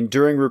bond? I mean,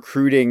 during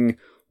recruiting,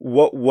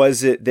 what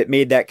was it that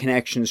made that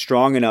connection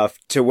strong enough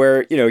to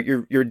where,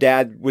 your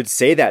dad would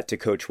say that to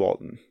Coach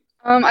Walton?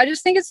 I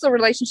just think it's the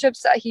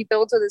relationships that he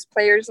builds with his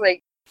players.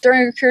 Like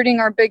during recruiting,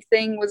 our big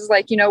thing was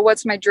like,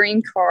 what's my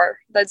dream car?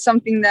 That's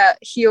something that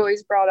he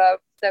always brought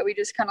up that we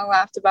just kind of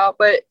laughed about.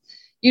 But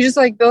you just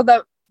like build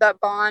that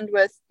bond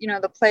with,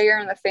 the player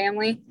and the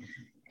family.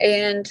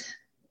 And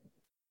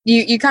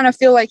you kind of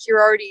feel like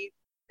you're already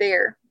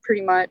there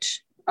pretty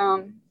much.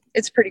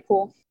 It's pretty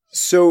cool.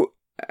 So,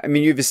 I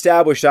mean, you've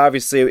established,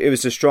 obviously, it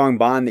was a strong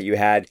bond that you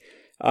had.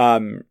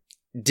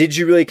 Did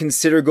you really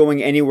consider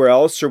going anywhere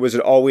else, or was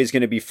it always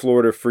going to be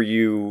Florida for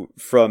you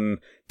from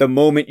the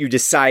moment you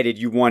decided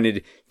you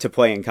wanted to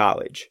play in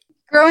college?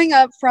 Growing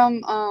up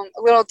from a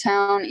little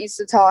town east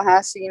of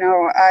Tallahassee,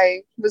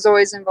 I was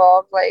always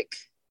involved, like,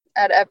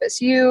 at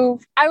FSU.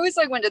 I always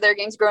went to their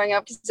games growing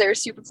up because they were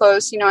super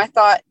close. I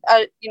thought,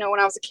 when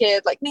I was a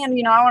kid, like, man,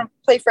 I want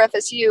to play for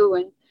FSU.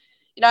 And,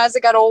 as I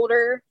got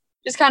older,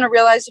 just kind of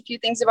realized a few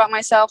things about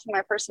myself and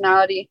my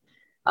personality.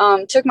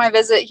 Took my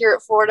visit here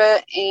at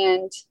Florida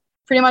and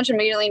pretty much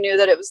immediately knew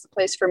that it was the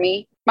place for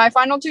me. My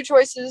final two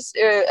choices,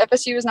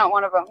 FSU was not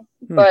one of them,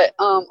 but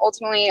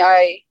ultimately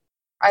I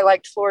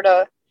liked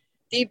Florida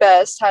the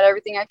best, had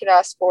everything I could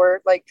ask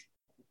for. Like,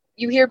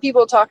 you hear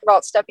people talk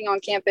about stepping on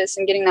campus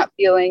and getting that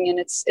feeling, and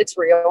it's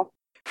real.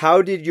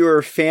 How did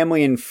your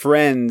family and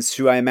friends,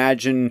 who I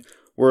imagine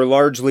were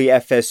largely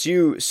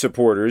FSU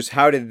supporters,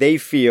 how did they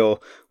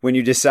feel when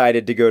you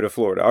decided to go to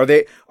Florida?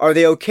 Are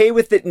they okay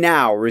with it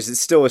now, or is it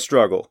still a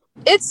struggle?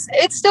 It's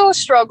still a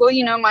struggle.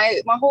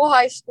 My whole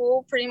high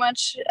school, pretty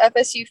much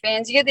FSU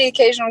fans. You get the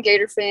occasional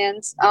Gator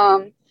fans.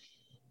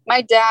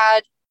 My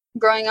dad,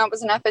 growing up,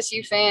 was an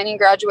FSU fan. He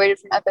graduated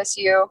from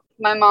FSU.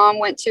 My mom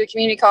went to a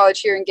community college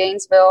here in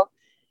Gainesville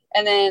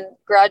and then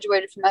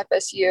graduated from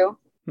FSU.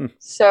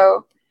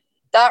 So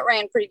that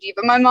ran pretty deep.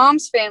 But my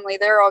mom's family,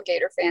 they're all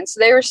Gator fans, so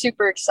they were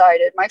super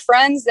excited. My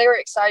friends, they were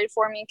excited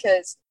for me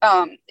because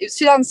it was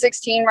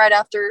 2016, right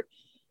after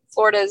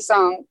Florida's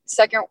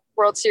second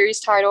World Series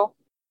title.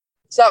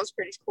 So that was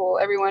pretty cool.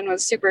 Everyone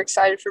was super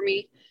excited for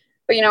me.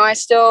 But, I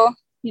still,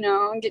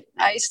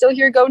 I still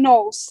hear Go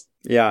Noles.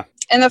 Yeah.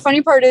 And the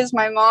funny part is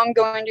my mom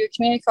going to a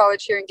community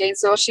college here in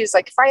Gainesville, she's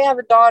like, if I have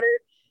a daughter,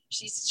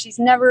 she's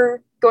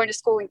never going to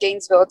school in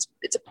Gainesville.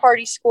 It's a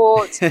party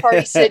school. It's a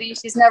party city.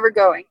 She's never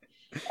going.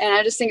 And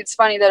I just think it's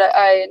funny that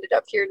I ended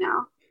up here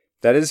now.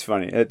 That is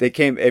funny.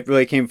 It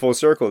really came full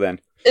circle then.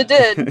 It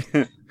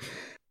did.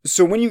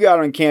 So when you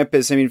got on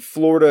campus, I mean,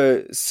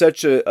 Florida,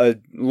 such a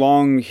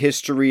long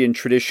history and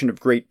tradition of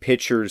great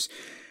pitchers.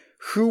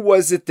 Who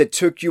was it that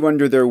took you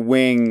under their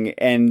wing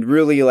and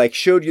really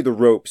showed you the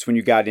ropes when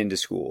you got into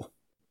school?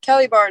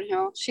 Kelly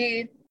Barnhill.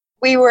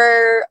 We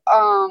were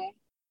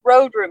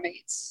road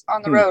roommates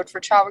on the road for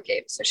travel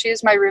games. So she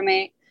was my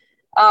roommate.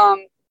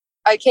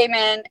 I came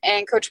in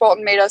and Coach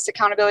Walton made us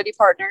accountability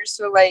partners.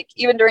 So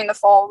even during the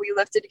fall, we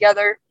lifted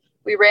together.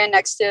 We ran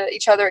next to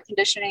each other at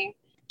conditioning.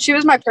 She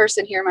was my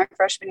person here my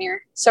freshman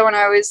year. Someone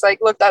I always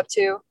looked up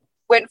to,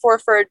 went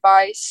for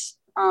advice.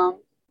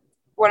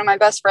 One of my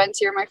best friends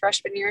here my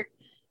freshman year.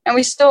 And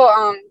we still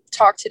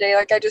talk today.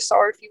 I just saw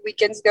her a few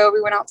weekends ago.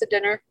 We went out to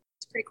dinner.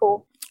 It's pretty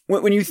cool.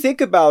 When you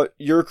think about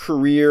your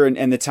career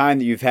and the time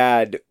that you've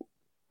had,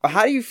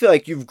 how do you feel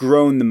like you've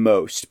grown the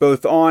most,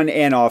 both on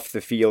and off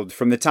the field,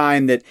 from the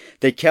time that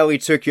Kelly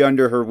took you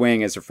under her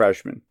wing as a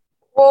freshman?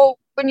 Well,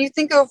 when you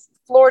think of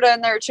Florida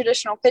and their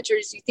traditional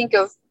pitchers, you think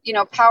of,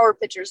 power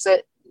pitchers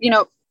that,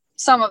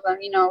 some of them,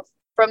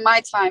 from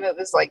my time, it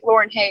was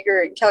Lauren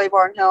Hager and Kelly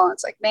Barnhill. And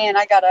it's man,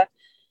 I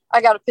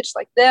gotta pitch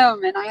like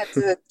them, and I have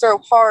to throw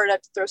hard. I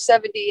have to throw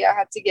 70. I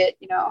have to get,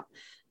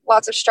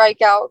 lots of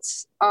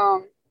strikeouts.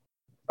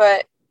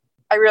 But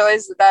I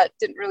realized that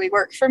didn't really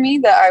work for me,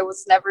 that I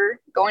was never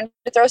going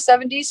to throw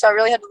 70. So I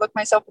really had to look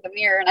myself in the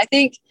mirror. And I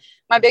think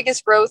my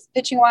biggest growth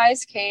pitching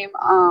wise came,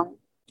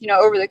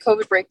 over the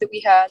COVID break that we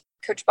had.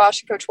 Coach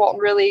Bosch and Coach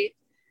Walton really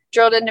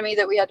drilled into me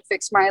that we had to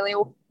fix my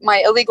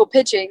illegal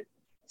pitching.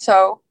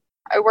 So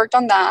I worked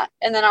on that.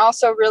 And then I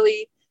also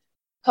really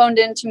honed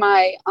into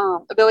my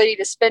ability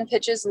to spin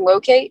pitches and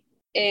locate.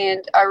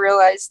 And I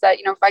realized that,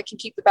 if I can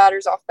keep the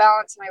batters off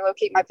balance and I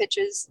locate my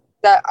pitches,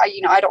 that I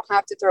don't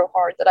have to throw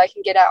hard, that I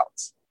can get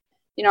out.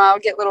 I'll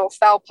get little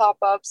foul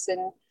pop-ups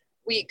and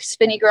weak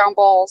spinny ground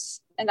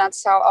balls, and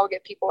that's how I'll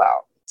get people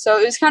out. So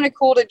it was kind of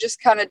cool to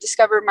just kind of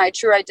discover my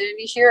true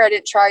identity here. I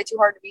didn't try too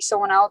hard to be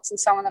someone else and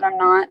someone that I'm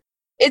not.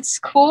 It's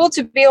cool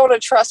to be able to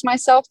trust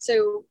myself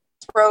to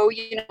throw,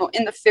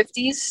 in the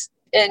 50s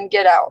and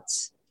get out.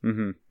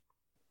 Mm-hmm.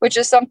 Which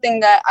is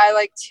something that I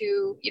like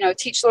to,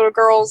 teach little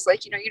girls.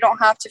 You don't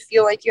have to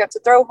feel like you have to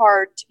throw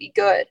hard to be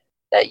good,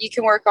 that you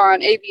can work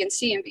on A, B, and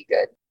C and be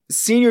good.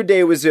 Senior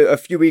Day was a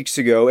few weeks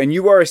ago, and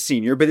you are a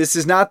senior, but this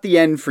is not the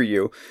end for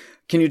you.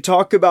 Can you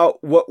talk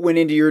about what went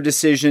into your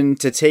decision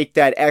to take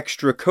that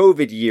extra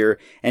COVID year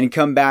and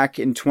come back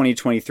in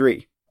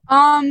 2023?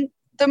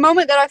 The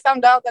moment that I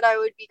found out that I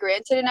would be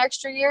granted an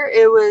extra year,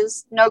 it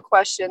was no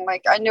question.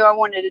 I knew I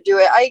wanted to do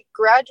it. I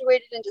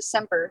graduated in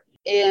December,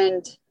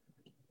 and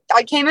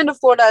I came into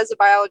Florida as a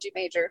biology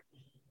major.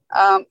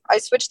 I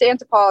switched to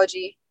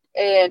anthropology,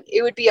 and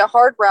it would be a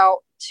hard route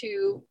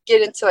to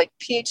get into like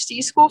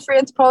PhD school for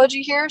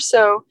anthropology here.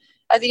 So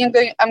I think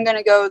I'm going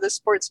to go the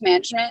sports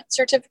management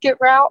certificate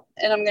route,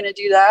 and I'm going to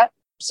do that.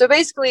 So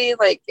basically,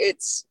 like,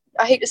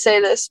 I hate to say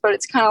this, but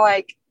it's kind of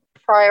like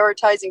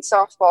prioritizing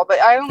softball, but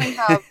I only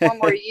have one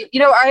more year. You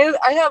know, I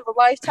have a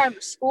lifetime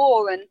of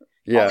school and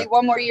only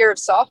one more year of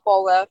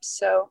softball left.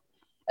 So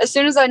as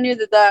soon as I knew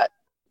that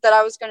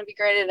I was going to be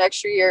granted an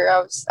extra year,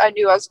 I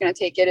knew I was going to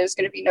take it. It was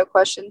going to be no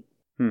question.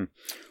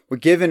 Well,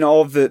 given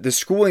all of the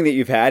schooling that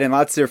you've had in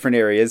lots of different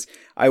areas,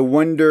 I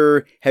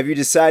wonder, have you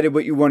decided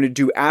what you want to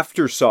do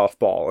after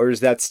softball, or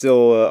is that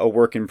still a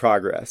work in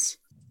progress?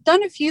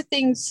 Done a few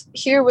things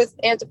here with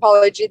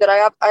anthropology that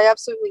I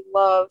absolutely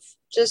love.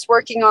 Just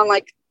working on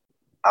like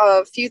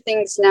a few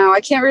things now. I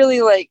can't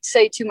really like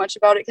say too much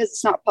about it because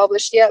it's not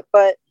published yet,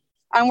 but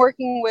I'm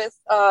working with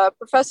a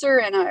professor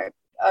and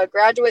a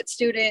graduate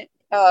student,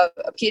 a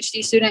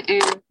PhD student,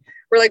 and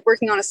we're like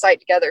working on a site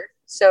together.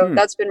 So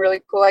that's been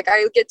really cool. Like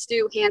I get to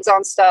do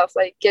hands-on stuff,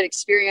 like get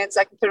experience.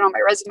 I can put it on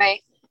my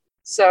resume.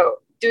 So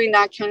doing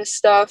that kind of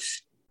stuff,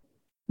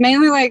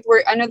 mainly like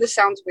I know this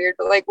sounds weird,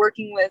 but like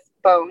working with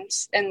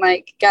bones and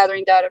like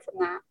gathering data from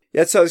that.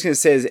 That's what I was going to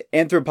say, is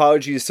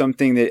anthropology is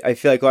something that I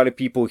feel like a lot of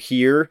people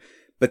hear,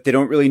 but they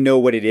don't really know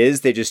what it is.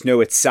 They just know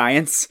it's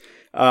science.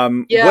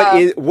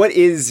 What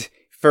is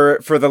for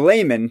the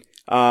layman,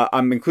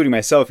 I'm including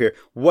myself here,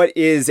 what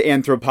is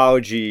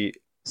anthropology?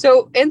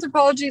 So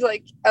anthropology,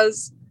 like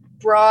as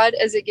broad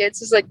as it gets,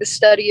 is like the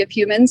study of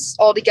humans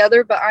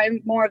altogether, but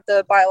I'm more of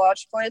the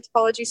biological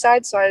anthropology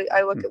side. So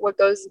I look at what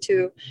goes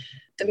into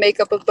the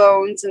makeup of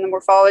bones and the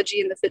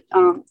morphology and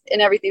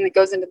and everything that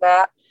goes into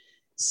that.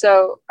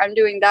 So I'm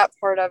doing that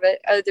part of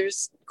it.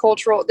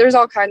 There's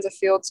all kinds of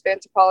fields of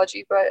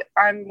anthropology, but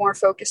I'm more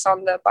focused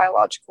on the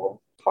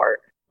biological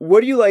part. What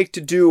do you like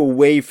to do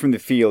away from the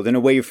field and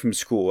away from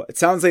school? It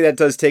sounds like that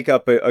does take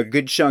up a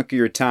good chunk of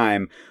your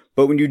time,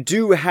 but when you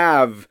do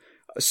have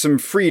some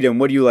freedom,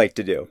 what do you like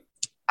to do?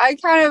 I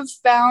kind of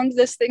found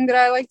this thing that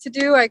I like to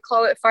do. I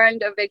call it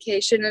find a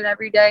vacation in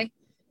every day.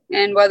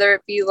 And whether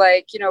it be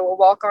like, you know, a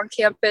walk on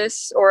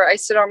campus, or I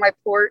sit on my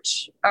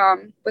porch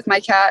with my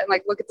cat and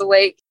like look at the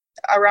lake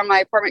around my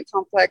apartment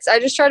complex. I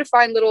just try to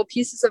find little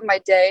pieces of my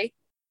day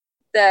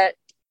that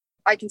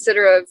I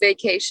consider a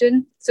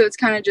vacation. So it's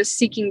kind of just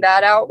seeking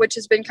that out, which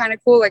has been kind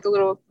of cool, like a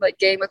little like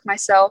game with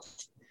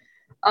myself.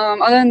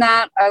 Other than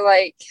that, I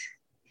like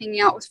hanging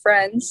out with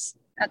friends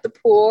at the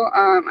pool.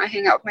 I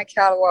hang out with my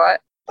cat a lot.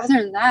 Other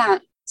than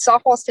that,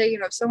 softball's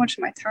taking up so much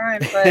of my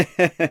time,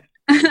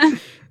 but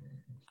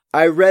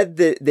I read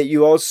that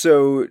you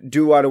also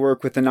do a lot of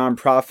work with the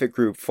nonprofit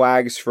group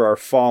Flags for Our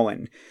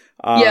Fallen.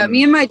 Yeah,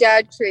 me and my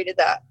dad created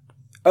that.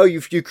 Oh,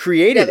 you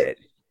created it?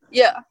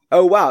 Yeah.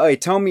 Oh, wow. Hey,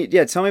 tell me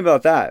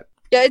about that.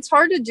 Yeah, it's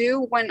hard to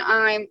do when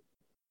I'm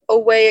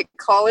away at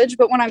college,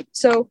 but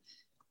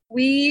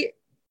we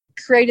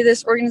created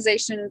this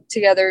organization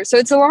together. So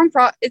it's a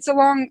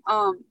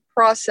long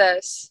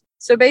process.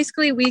 So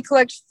basically, we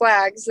collect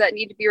flags that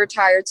need to be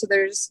retired. So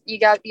you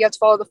have to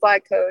follow the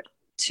flag code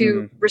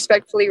to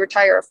respectfully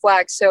retire a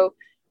flag. So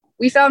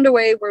we found a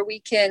way where we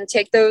can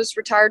take those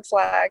retired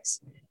flags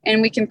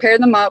and we can pair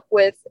them up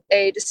with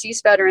a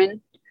deceased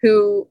veteran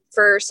who,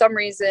 for some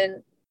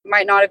reason,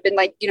 might not have been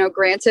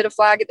granted a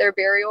flag at their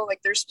burial.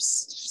 Like there's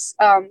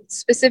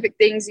specific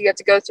things you have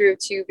to go through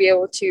to be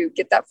able to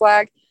get that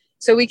flag.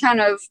 So we kind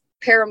of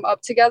pair them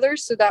up together.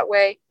 So that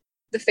way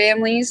the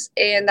families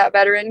and that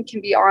veteran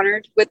can be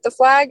honored with the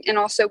flag. And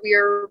also we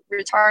are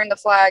retiring the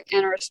flag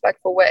in a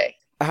respectful way.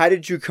 How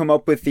did you come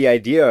up with the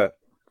idea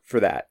for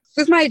that?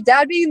 With my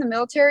dad being in the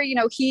military,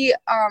 he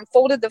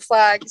folded the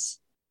flags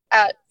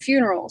at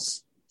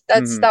funerals.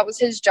 That was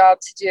his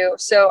job to do.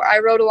 So I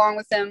rode along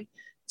with him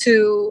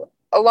to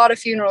a lot of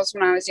funerals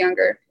when I was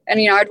younger. And,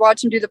 I'd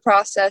watch him do the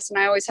process, and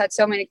I always had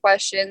so many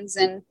questions.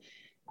 And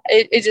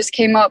it just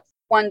came up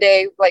one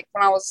day, like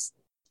when I was,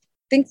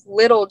 I think,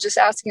 little, just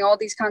asking all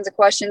these kinds of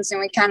questions. And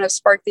we kind of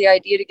sparked the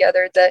idea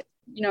together that,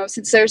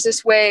 since there's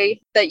this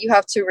way that you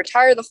have to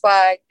retire the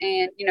flag,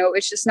 and,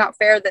 it's just not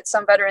fair that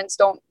some veterans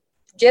don't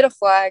get a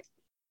flag,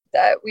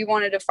 that we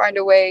wanted to find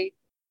a way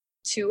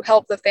to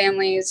help the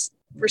families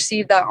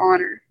receive that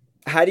honor.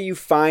 How do you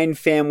find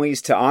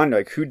families to honor?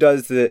 Like, who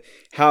does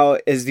how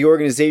has the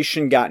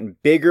organization gotten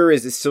bigger?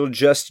 Is it still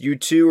just you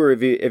two, or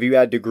have you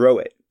had to grow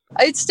it?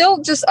 It's still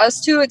just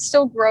us two. It's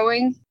still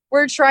growing.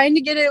 We're trying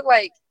to get it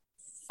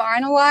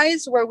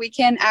finalized where we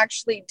can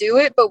actually do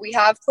it, but we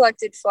have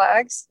collected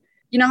flags.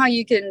 You know how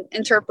you can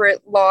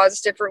interpret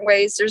laws different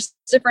ways. There's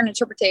different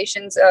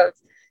interpretations of,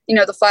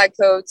 the flag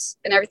codes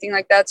and everything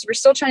like that. So we're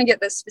still trying to get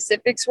the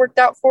specifics worked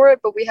out for it,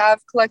 but we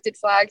have collected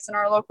flags in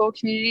our local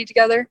community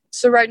together.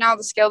 So right now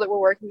the scale that we're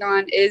working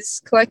on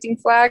is collecting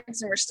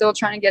flags, and we're still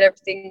trying to get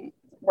everything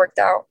worked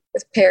out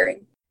with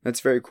pairing. That's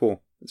very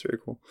cool.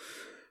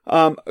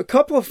 A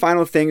couple of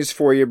final things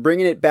for you,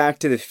 bringing it back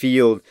to the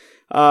field.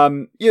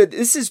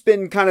 This has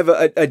been kind of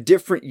a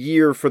different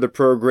year for the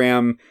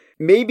program.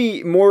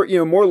 Maybe more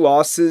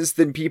losses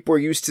than people are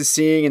used to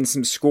seeing, and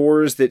some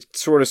scores that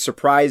sort of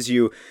surprise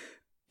you.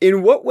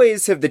 In what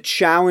ways have the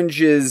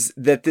challenges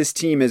that this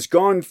team has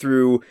gone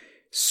through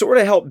sort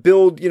of helped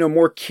build,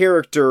 more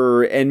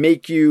character and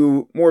make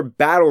you more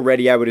battle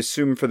ready, I would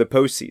assume, for the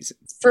postseason?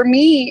 For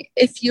me,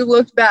 if you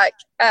look back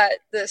at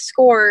the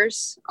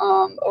scores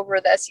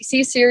over the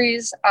SEC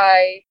series,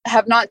 I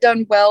have not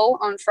done well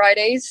on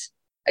Fridays.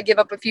 I give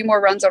up a few more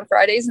runs on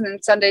Fridays, and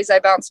then Sundays I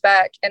bounce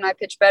back and I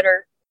pitch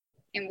better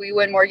and we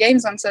win more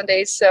games on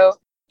Sundays. So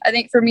I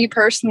think for me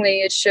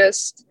personally, it's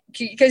just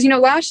because,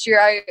 last year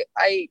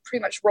I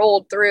pretty much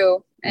rolled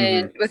through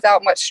and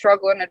without much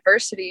struggle and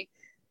adversity.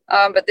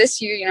 But this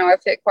year,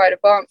 I've hit quite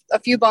a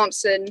few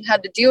bumps and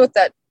had to deal with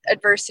that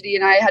adversity.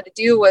 And I had to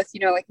deal with,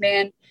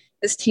 man,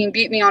 this team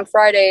beat me on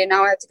Friday and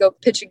now I have to go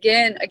pitch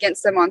again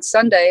against them on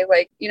Sunday.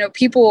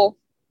 People,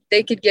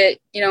 they could get,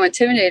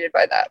 intimidated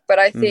by that. But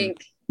I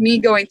think me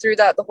going through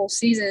that the whole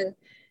season,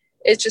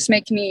 it's just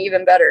making me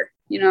even better.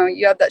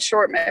 You have that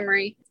short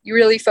memory. You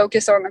really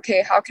focus on,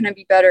 okay, how can I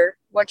be better?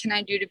 What can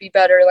I do to be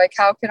better?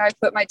 How can I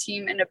put my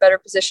team in a better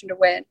position to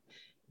win?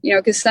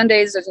 Because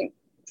Sundays,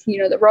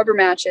 the rubber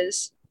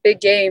matches, big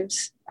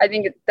games, I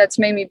think that's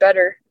made me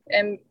better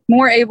and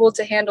more able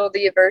to handle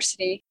the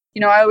adversity.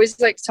 I always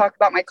like to talk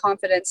about my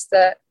confidence,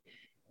 that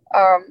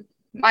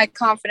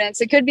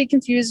it could be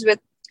confused with,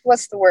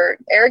 what's the word?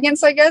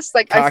 Arrogance, I guess.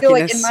 I feel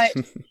like in my,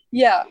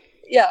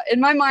 in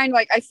my mind,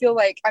 I feel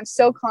like I'm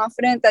so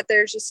confident that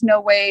there's just no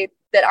way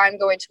that I'm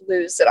going to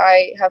lose, that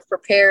I have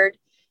prepared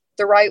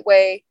the right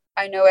way.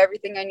 I know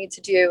everything I need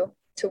to do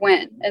to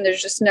win. And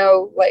there's just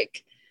no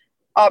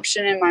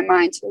option in my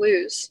mind to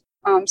lose.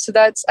 So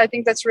I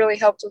think that's really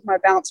helped with my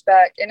bounce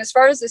back. And as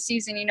far as the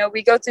season,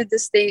 we go through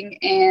this thing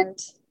and,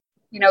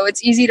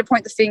 it's easy to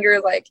point the finger,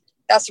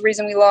 that's the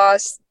reason we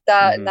lost,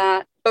 that and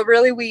that. But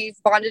really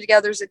we've bonded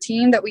together as a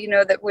team, that we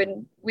know that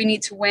when we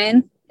need to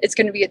win, it's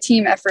going to be a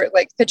team effort.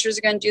 Pitchers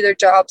are going to do their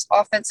jobs,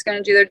 offense is going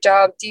to do their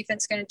job,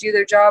 defense is going to do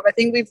their job. I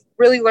think we've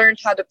really learned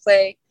how to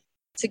play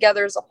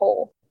together as a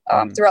whole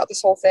throughout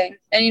this whole thing.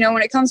 And,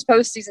 when it comes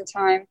postseason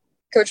time,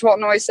 Coach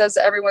Walton always says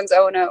that everyone's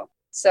 0-0.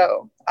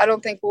 So I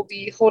don't think we'll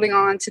be holding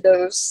on to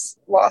those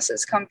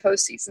losses come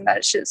postseason. That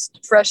it's just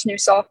fresh new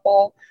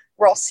softball.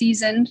 We're all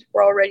seasoned.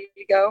 We're all ready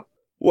to go.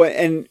 Well,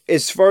 and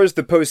as far as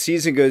the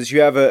postseason goes, you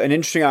have an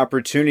interesting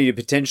opportunity to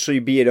potentially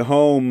be at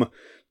home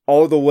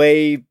all the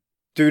way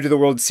through to the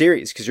World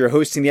Series, because you're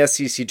hosting the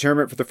SEC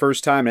tournament for the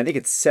first time. And I think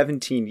it's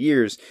 17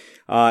 years.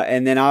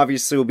 And then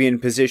obviously we'll be in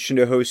position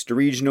to host a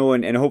regional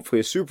and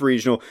hopefully a super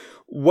regional.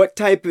 What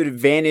type of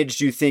advantage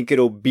do you think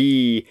it'll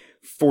be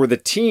for the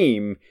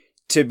team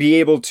to be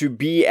able to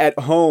be at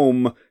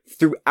home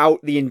throughout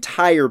the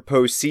entire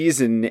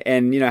postseason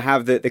and,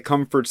 have the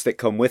comforts that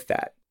come with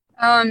that?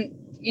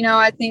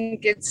 I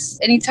think it's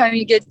anytime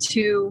you get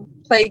to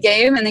play a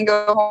game and then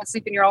go home and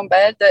sleep in your own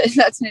bed,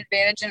 that's an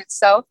advantage in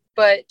itself.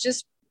 But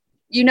just,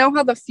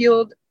 how the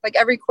field,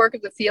 every quirk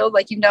of the field,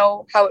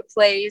 how it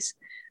plays.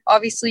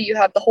 Obviously, you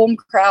have the home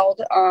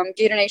crowd.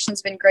 Gator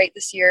Nation's been great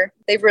this year.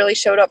 They've really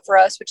showed up for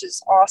us, which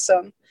is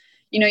awesome.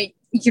 You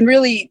can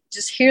really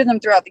just hear them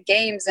throughout the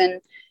games.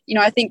 And,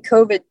 I think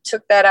COVID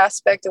took that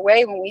aspect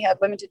away when we had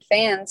limited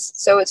fans.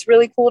 So it's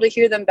really cool to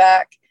hear them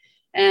back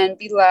and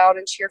be loud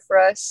and cheer for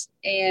us.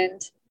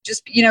 And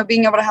just,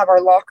 being able to have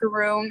our locker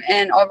room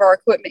and all of our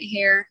equipment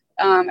here,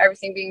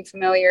 everything being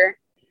familiar,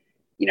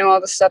 all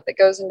the stuff that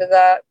goes into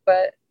that.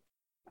 But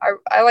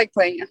I like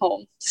playing at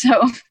home. So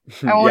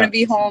I want to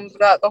be home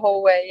throughout the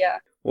whole way. Yeah.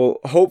 Well,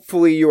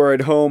 hopefully you are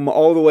at home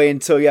all the way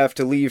until you have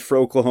to leave for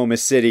Oklahoma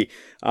City.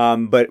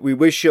 But we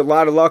wish you a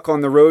lot of luck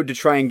on the road to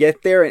try and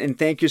get there. And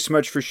thank you so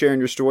much for sharing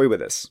your story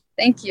with us.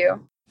 Thank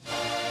you.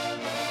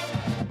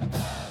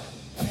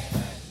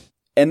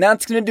 And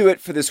that's going to do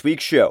it for this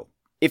week's show.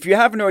 If you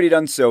haven't already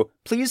done so,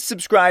 please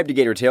subscribe to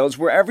Gator Tales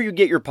wherever you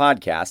get your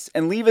podcasts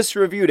and leave us a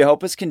review to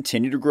help us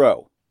continue to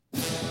grow.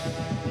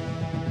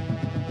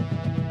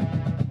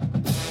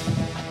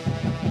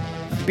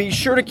 Be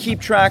sure to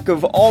keep track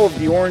of all of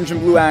the orange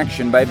and blue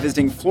action by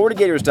visiting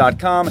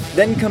FloridaGators.com,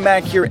 then come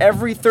back here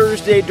every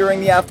Thursday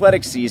during the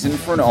athletic season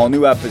for an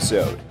all-new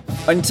episode.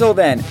 Until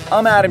then,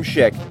 I'm Adam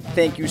Schick.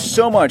 Thank you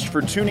so much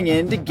for tuning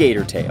in to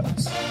Gator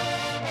Tales.